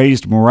probably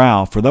raised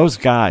morale for those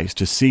guys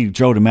to see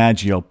Joe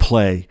DiMaggio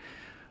play.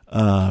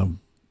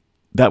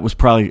 That was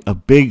probably a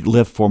big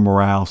lift for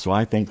morale, so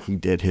I think he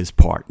did his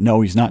part.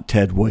 No, he's not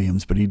Ted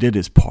Williams, but he did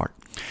his part.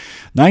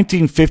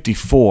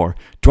 1954,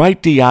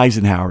 Dwight D.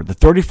 Eisenhower, the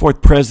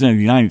 34th President of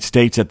the United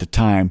States at the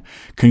time,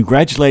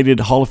 congratulated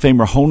Hall of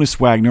Famer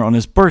Honus Wagner on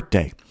his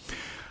birthday.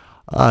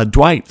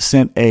 Dwight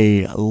sent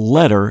a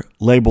letter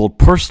labeled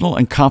personal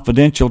and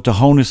confidential to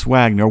Honus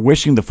Wagner,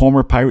 wishing the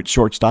former Pirates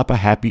shortstop a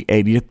happy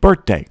 80th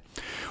birthday.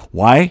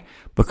 Why?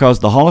 Because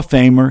the Hall of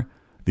Famer,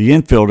 the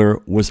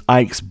infielder, was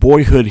Ike's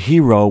boyhood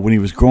hero when he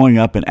was growing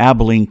up in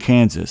Abilene,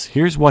 Kansas.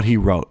 Here's what he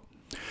wrote.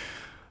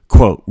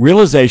 Quote,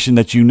 realization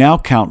that you now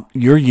count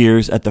your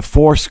years at the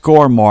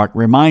 4-score mark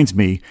reminds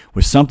me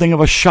with something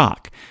of a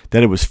shock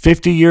that it was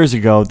 50 years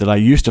ago that I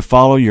used to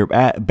follow your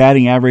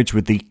batting average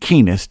with the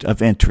keenest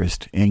of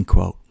interest, end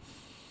quote.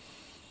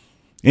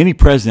 Any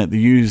president that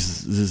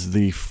uses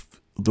the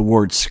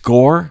word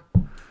score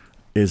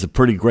is a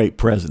pretty great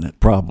president,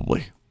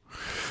 probably.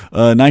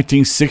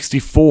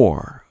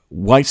 1964.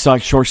 White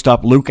Sox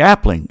shortstop Luke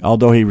Appling,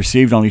 although he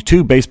received only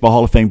 2 Baseball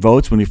Hall of Fame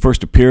votes when he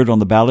first appeared on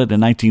the ballot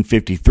in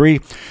 1953,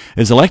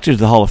 is elected to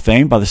the Hall of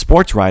Fame by the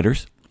sports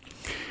writers.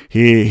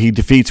 He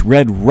defeats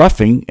Red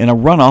Ruffing in a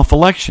runoff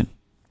election.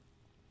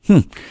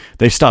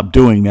 They stopped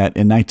doing that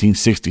in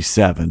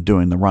 1967,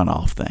 doing the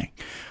runoff thing.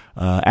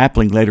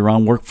 Appling later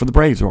on worked for the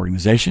Braves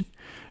organization.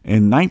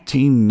 In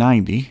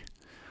 1990,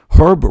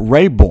 Herb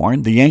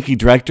Rayborn, the Yankee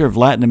director of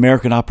Latin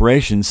American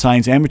operations,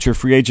 signs amateur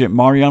free agent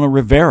Mariano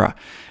Rivera.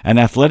 An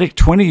athletic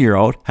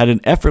 20-year-old had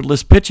an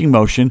effortless pitching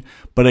motion,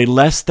 but a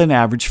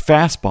less-than-average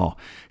fastball.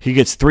 He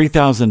gets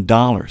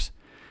 $3,000.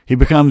 He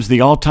becomes the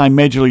all-time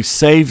Major League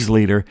saves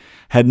leader,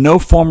 had no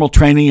formal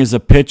training as a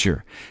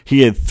pitcher.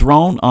 He had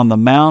thrown on the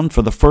mound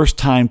for the first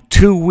time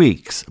 2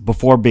 weeks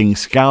before being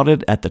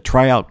scouted at the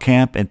tryout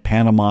camp in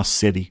Panama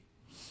City,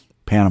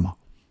 Panama.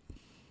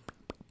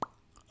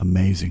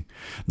 Amazing.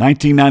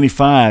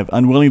 1995,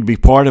 unwilling to be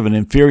part of an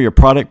inferior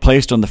product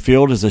placed on the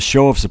field as a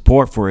show of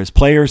support for his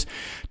players,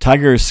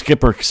 Tigers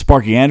skipper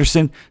Sparky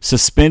Anderson,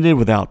 suspended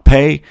without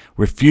pay,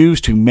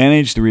 refused to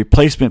manage the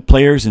replacement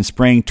players in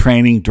spring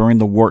training during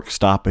the work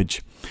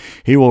stoppage.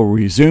 He will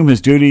resume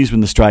his duties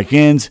when the strike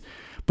ends,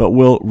 but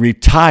will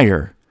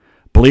retire,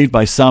 believed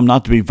by some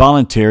not to be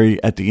voluntary,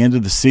 at the end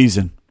of the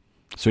season.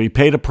 So he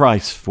paid a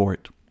price for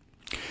it.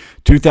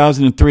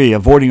 2003,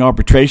 avoiding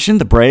arbitration,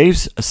 the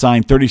Braves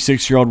assigned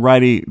 36-year-old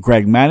righty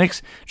Greg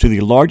Maddux to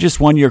the largest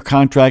one-year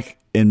contract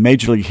in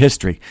Major League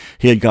history.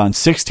 He had gone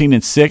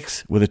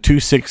 16-6 with a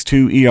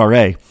 2.62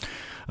 ERA.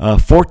 A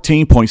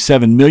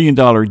 $14.7 million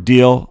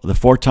deal, the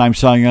 4-time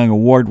Cy Young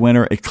Award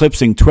winner,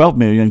 eclipsing $12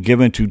 million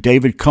given to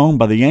David Cone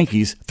by the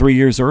Yankees 3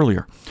 years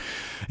earlier.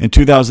 In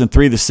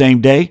 2003, the same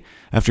day,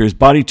 after his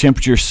body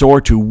temperature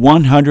soared to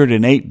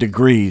 108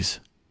 degrees,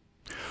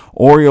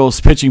 Orioles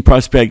pitching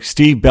prospect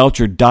Steve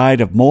Belcher died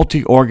of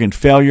multi-organ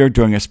failure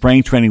during a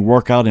spring training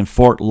workout in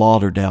Fort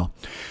Lauderdale.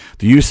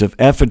 The use of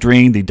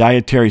ephedrine, the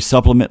dietary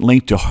supplement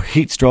linked to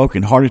heat stroke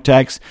and heart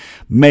attacks,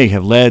 may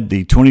have led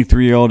the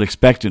 23-year-old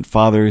expectant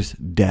father's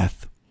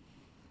death.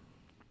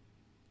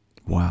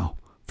 Wow.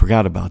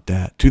 Forgot about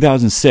that.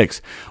 2006,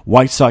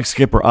 White Sox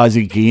skipper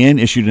Ozzie Guillen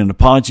issued an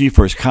apology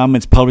for his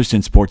comments published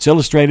in Sports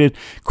Illustrated,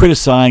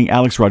 criticizing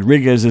Alex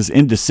Rodriguez's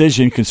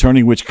indecision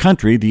concerning which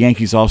country the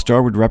Yankees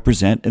All-Star would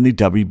represent in the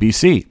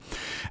WBC.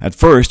 At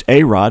first,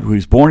 A-Rod, who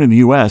was born in the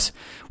U.S.,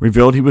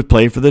 revealed he would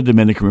play for the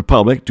Dominican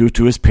Republic due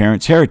to his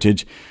parents'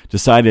 heritage,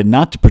 decided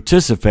not to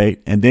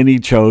participate, and then he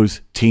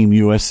chose Team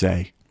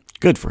USA.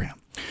 Good for him.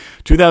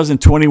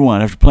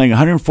 2021, after playing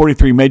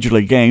 143 Major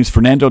League games,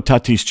 Fernando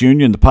Tatis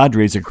Jr. and the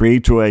Padres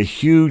agreed to a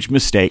huge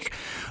mistake,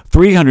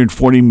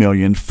 $340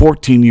 million,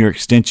 14-year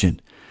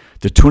extension.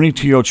 The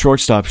 22-year-old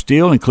shortstop's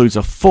deal includes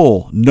a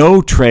full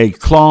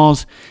no-trade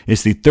clause.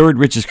 It's the third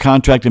richest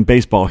contract in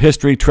baseball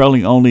history,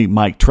 trailing only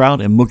Mike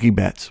Trout and Mookie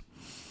Betts.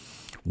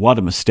 What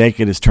a mistake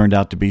it has turned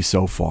out to be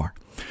so far.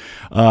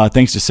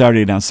 Thanks to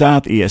Saturday Down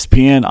South,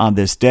 ESPN On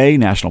This Day,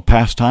 National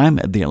Pastime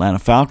at the Atlanta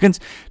Falcons,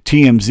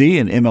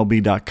 TMZ and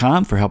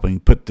MLB.com for helping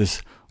put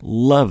this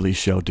lovely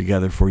show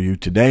together for you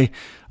today.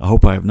 I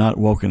hope I have not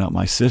woken up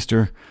my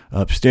sister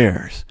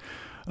upstairs.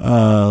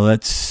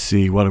 Let's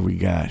see, what have we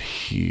got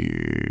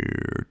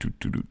here?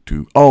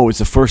 Oh, it's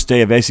the first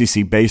day of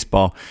SEC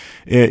baseball.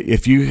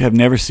 If you have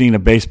never seen a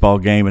baseball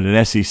game at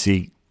an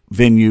SEC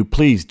venue,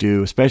 please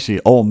do,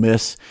 especially Ole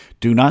Miss.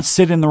 Do not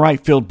sit in the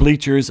right field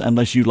bleachers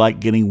unless you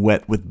like getting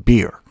wet with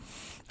beer.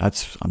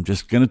 I'm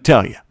just going to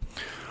tell you.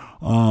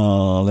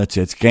 Let's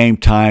see, it's game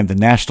time. The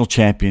national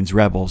champions,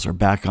 Rebels, are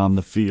back on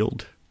the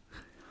field.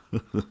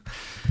 By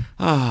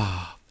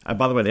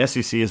the way, the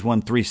SEC has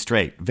won 3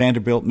 straight.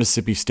 Vanderbilt,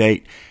 Mississippi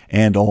State,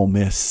 and Ole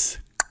Miss.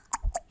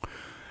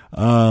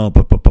 What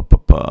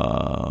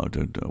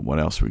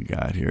else we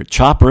got here?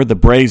 Chopper, the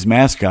Braves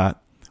mascot.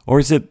 Or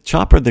is it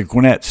Chopper the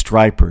Gwinnett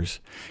Stripers?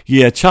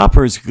 Yeah,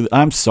 Chopper's,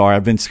 I'm sorry,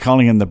 I've been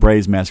calling him the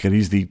Braves mascot.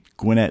 He's the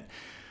Gwinnett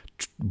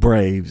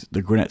Braves,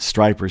 the Gwinnett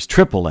Stripers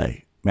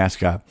AAA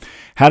mascot.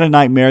 Had a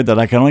nightmare that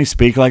I can only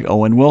speak like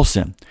Owen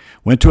Wilson.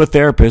 Went to a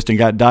therapist and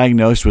got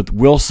diagnosed with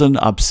Wilson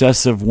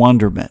obsessive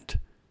wonderment.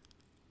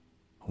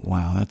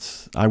 Wow,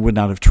 I would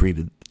not have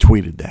tweeted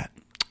that.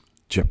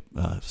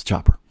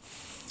 Chopper.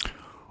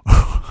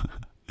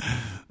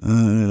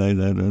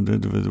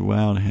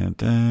 Wild hand.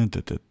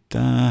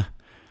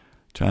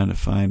 Trying to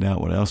find out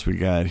what else we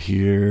got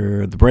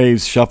here. The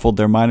Braves shuffled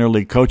their minor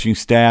league coaching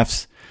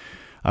staffs.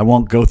 I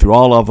won't go through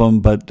all of them,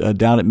 but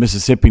down at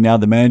Mississippi now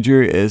the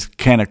manager is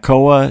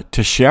Kaneko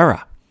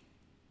Teixeira.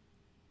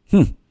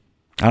 I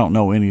don't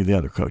know any of the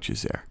other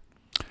coaches there.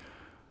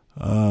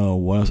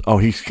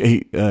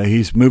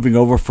 He's moving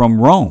over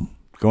from Rome,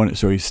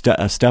 so he's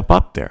a step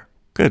up there.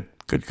 Good.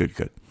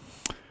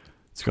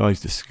 It's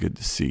always just good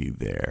to see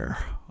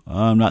there.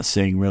 I'm not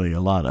seeing really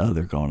a lot of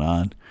other going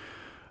on.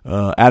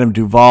 Adam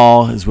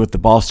Duvall is with the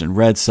Boston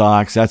Red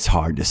Sox. That's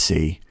hard to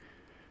see.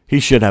 He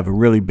should have a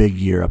really big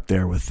year up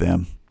there with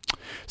them.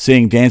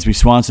 Seeing Dansby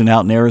Swanson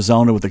out in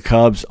Arizona with the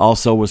Cubs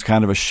also was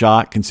kind of a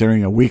shock,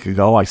 considering a week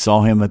ago I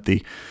saw him at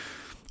the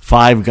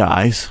Five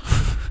Guys.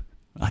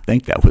 I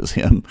think that was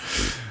him.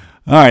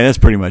 All right, that's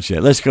pretty much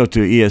it. Let's go to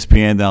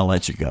ESPN, then I'll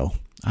let you go.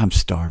 I'm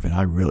starving.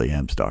 I really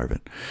am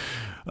starving.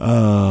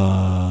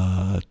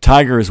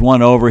 Tiger is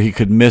one over. He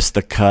could miss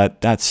the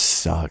cut. That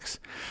sucks.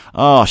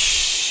 Oh,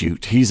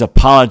 shoot. He's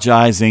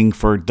apologizing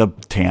for the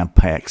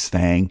Tampax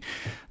thing.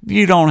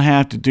 You don't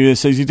have to do this.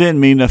 Says you didn't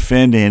mean to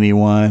offend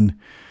anyone.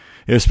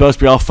 It was supposed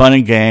to be all fun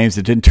and games.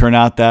 It didn't turn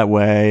out that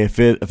way.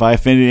 If I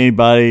offended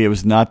anybody, it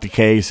was not the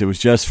case. It was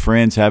just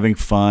friends having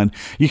fun.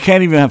 You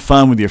can't even have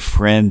fun with your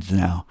friends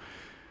now.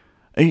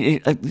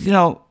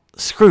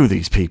 Screw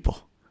these people.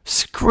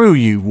 Screw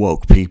you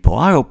woke people.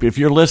 I hope if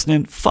you're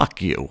listening,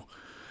 fuck you.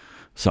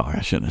 Sorry,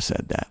 I shouldn't have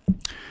said that.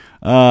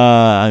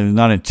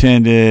 Not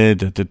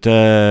intended.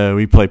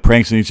 We play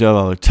pranks on each other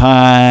all the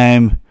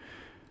time.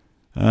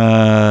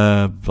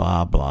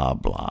 Blah, blah,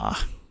 blah.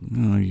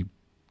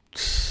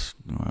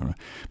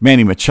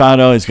 Manny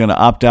Machado is going to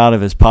opt out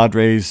of his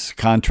Padres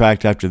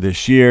contract after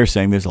this year,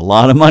 saying there's a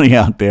lot of money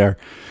out there.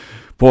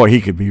 Boy, he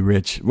could be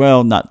rich.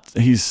 Well,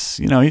 he's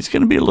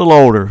going to be a little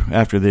older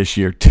after this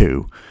year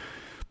too.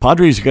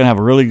 Padres are going to have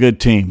a really good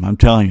team. I'm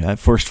telling you, that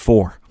first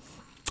four.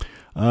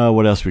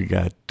 What else we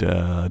got?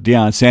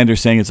 Deion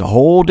Sanders saying it's a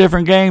whole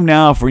different game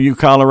now for you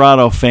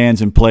Colorado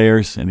fans and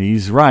players, and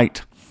he's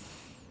right.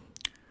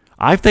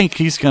 I think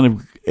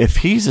if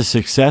he's a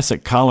success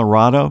at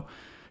Colorado,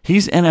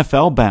 he's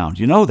NFL bound.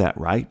 You know that,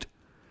 right?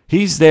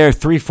 He's there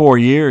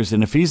 3-4 years,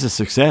 and if he's a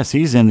success,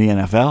 he's in the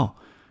NFL,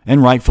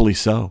 and rightfully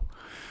so.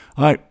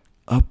 All right.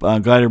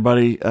 I'm glad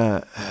everybody,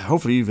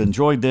 hopefully you've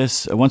enjoyed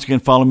this. Once again,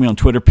 follow me on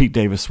Twitter, Pete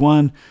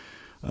Davis1.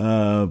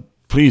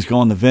 Please go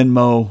on the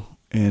Venmo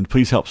and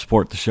please help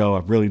support the show.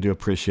 I really do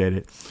appreciate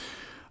it.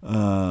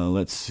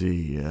 Let's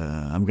see.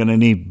 I'm going to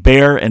need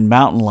bear and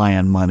mountain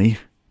lion money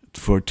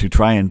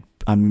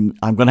I'm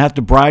going to have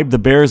to bribe the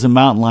bears and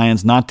mountain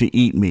lions not to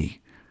eat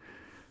me.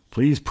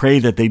 Please pray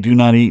that they do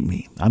not eat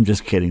me. I'm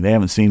just kidding. They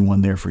haven't seen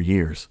one there for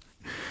years.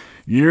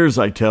 Years,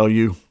 I tell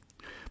you.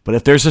 But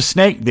if there's a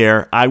snake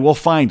there, I will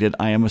find it.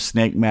 I am a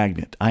snake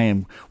magnet. I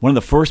am one of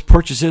the first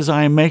purchases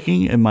I am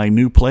making in my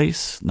new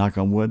place, knock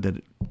on wood that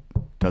it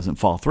doesn't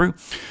fall through,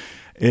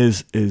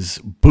 is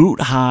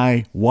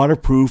boot-high,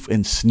 waterproof,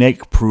 and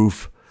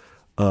snake-proof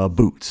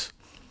boots.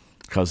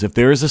 Because if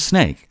there is a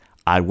snake,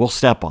 I will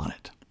step on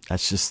it.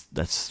 That's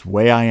the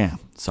way I am.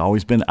 It's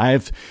always been,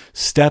 I've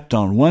stepped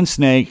on one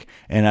snake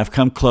and I've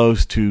come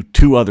close to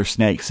 2 other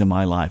snakes in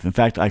my life. In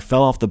fact, I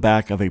fell off the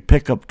back of a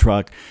pickup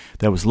truck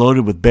that was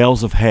loaded with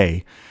bales of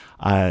hay.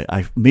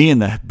 Me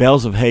and the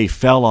bales of hay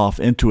fell off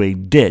into a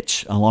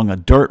ditch along a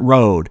dirt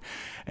road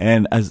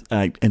and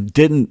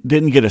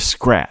didn't get a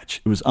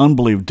scratch. It was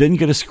unbelievable. Didn't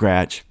get a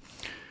scratch.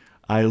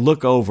 I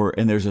look over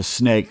and there's a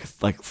snake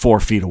like 4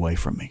 feet away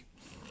from me.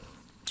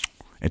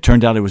 It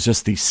turned out it was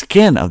just the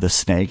skin of the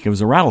snake. It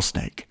was a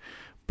rattlesnake.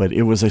 But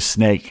it was a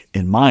snake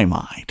in my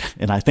mind.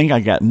 And I think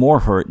I got more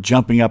hurt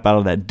jumping up out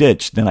of that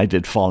ditch than I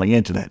did falling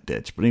into that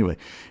ditch. But anyway,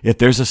 if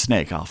there's a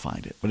snake, I'll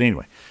find it. But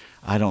anyway,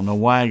 I don't know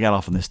why I got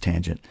off on this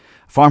tangent.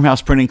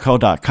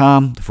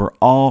 FarmhousePrintingCo.com for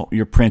all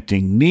your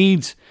printing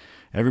needs.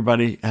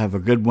 Everybody have a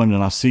good one,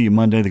 and I'll see you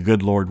Monday, the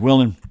good Lord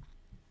willing.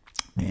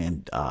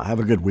 And have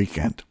a good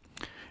weekend.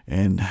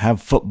 And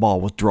have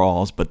football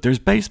withdrawals. But there's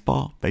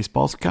baseball.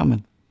 Baseball's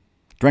coming.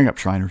 Drink up,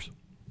 Shriners.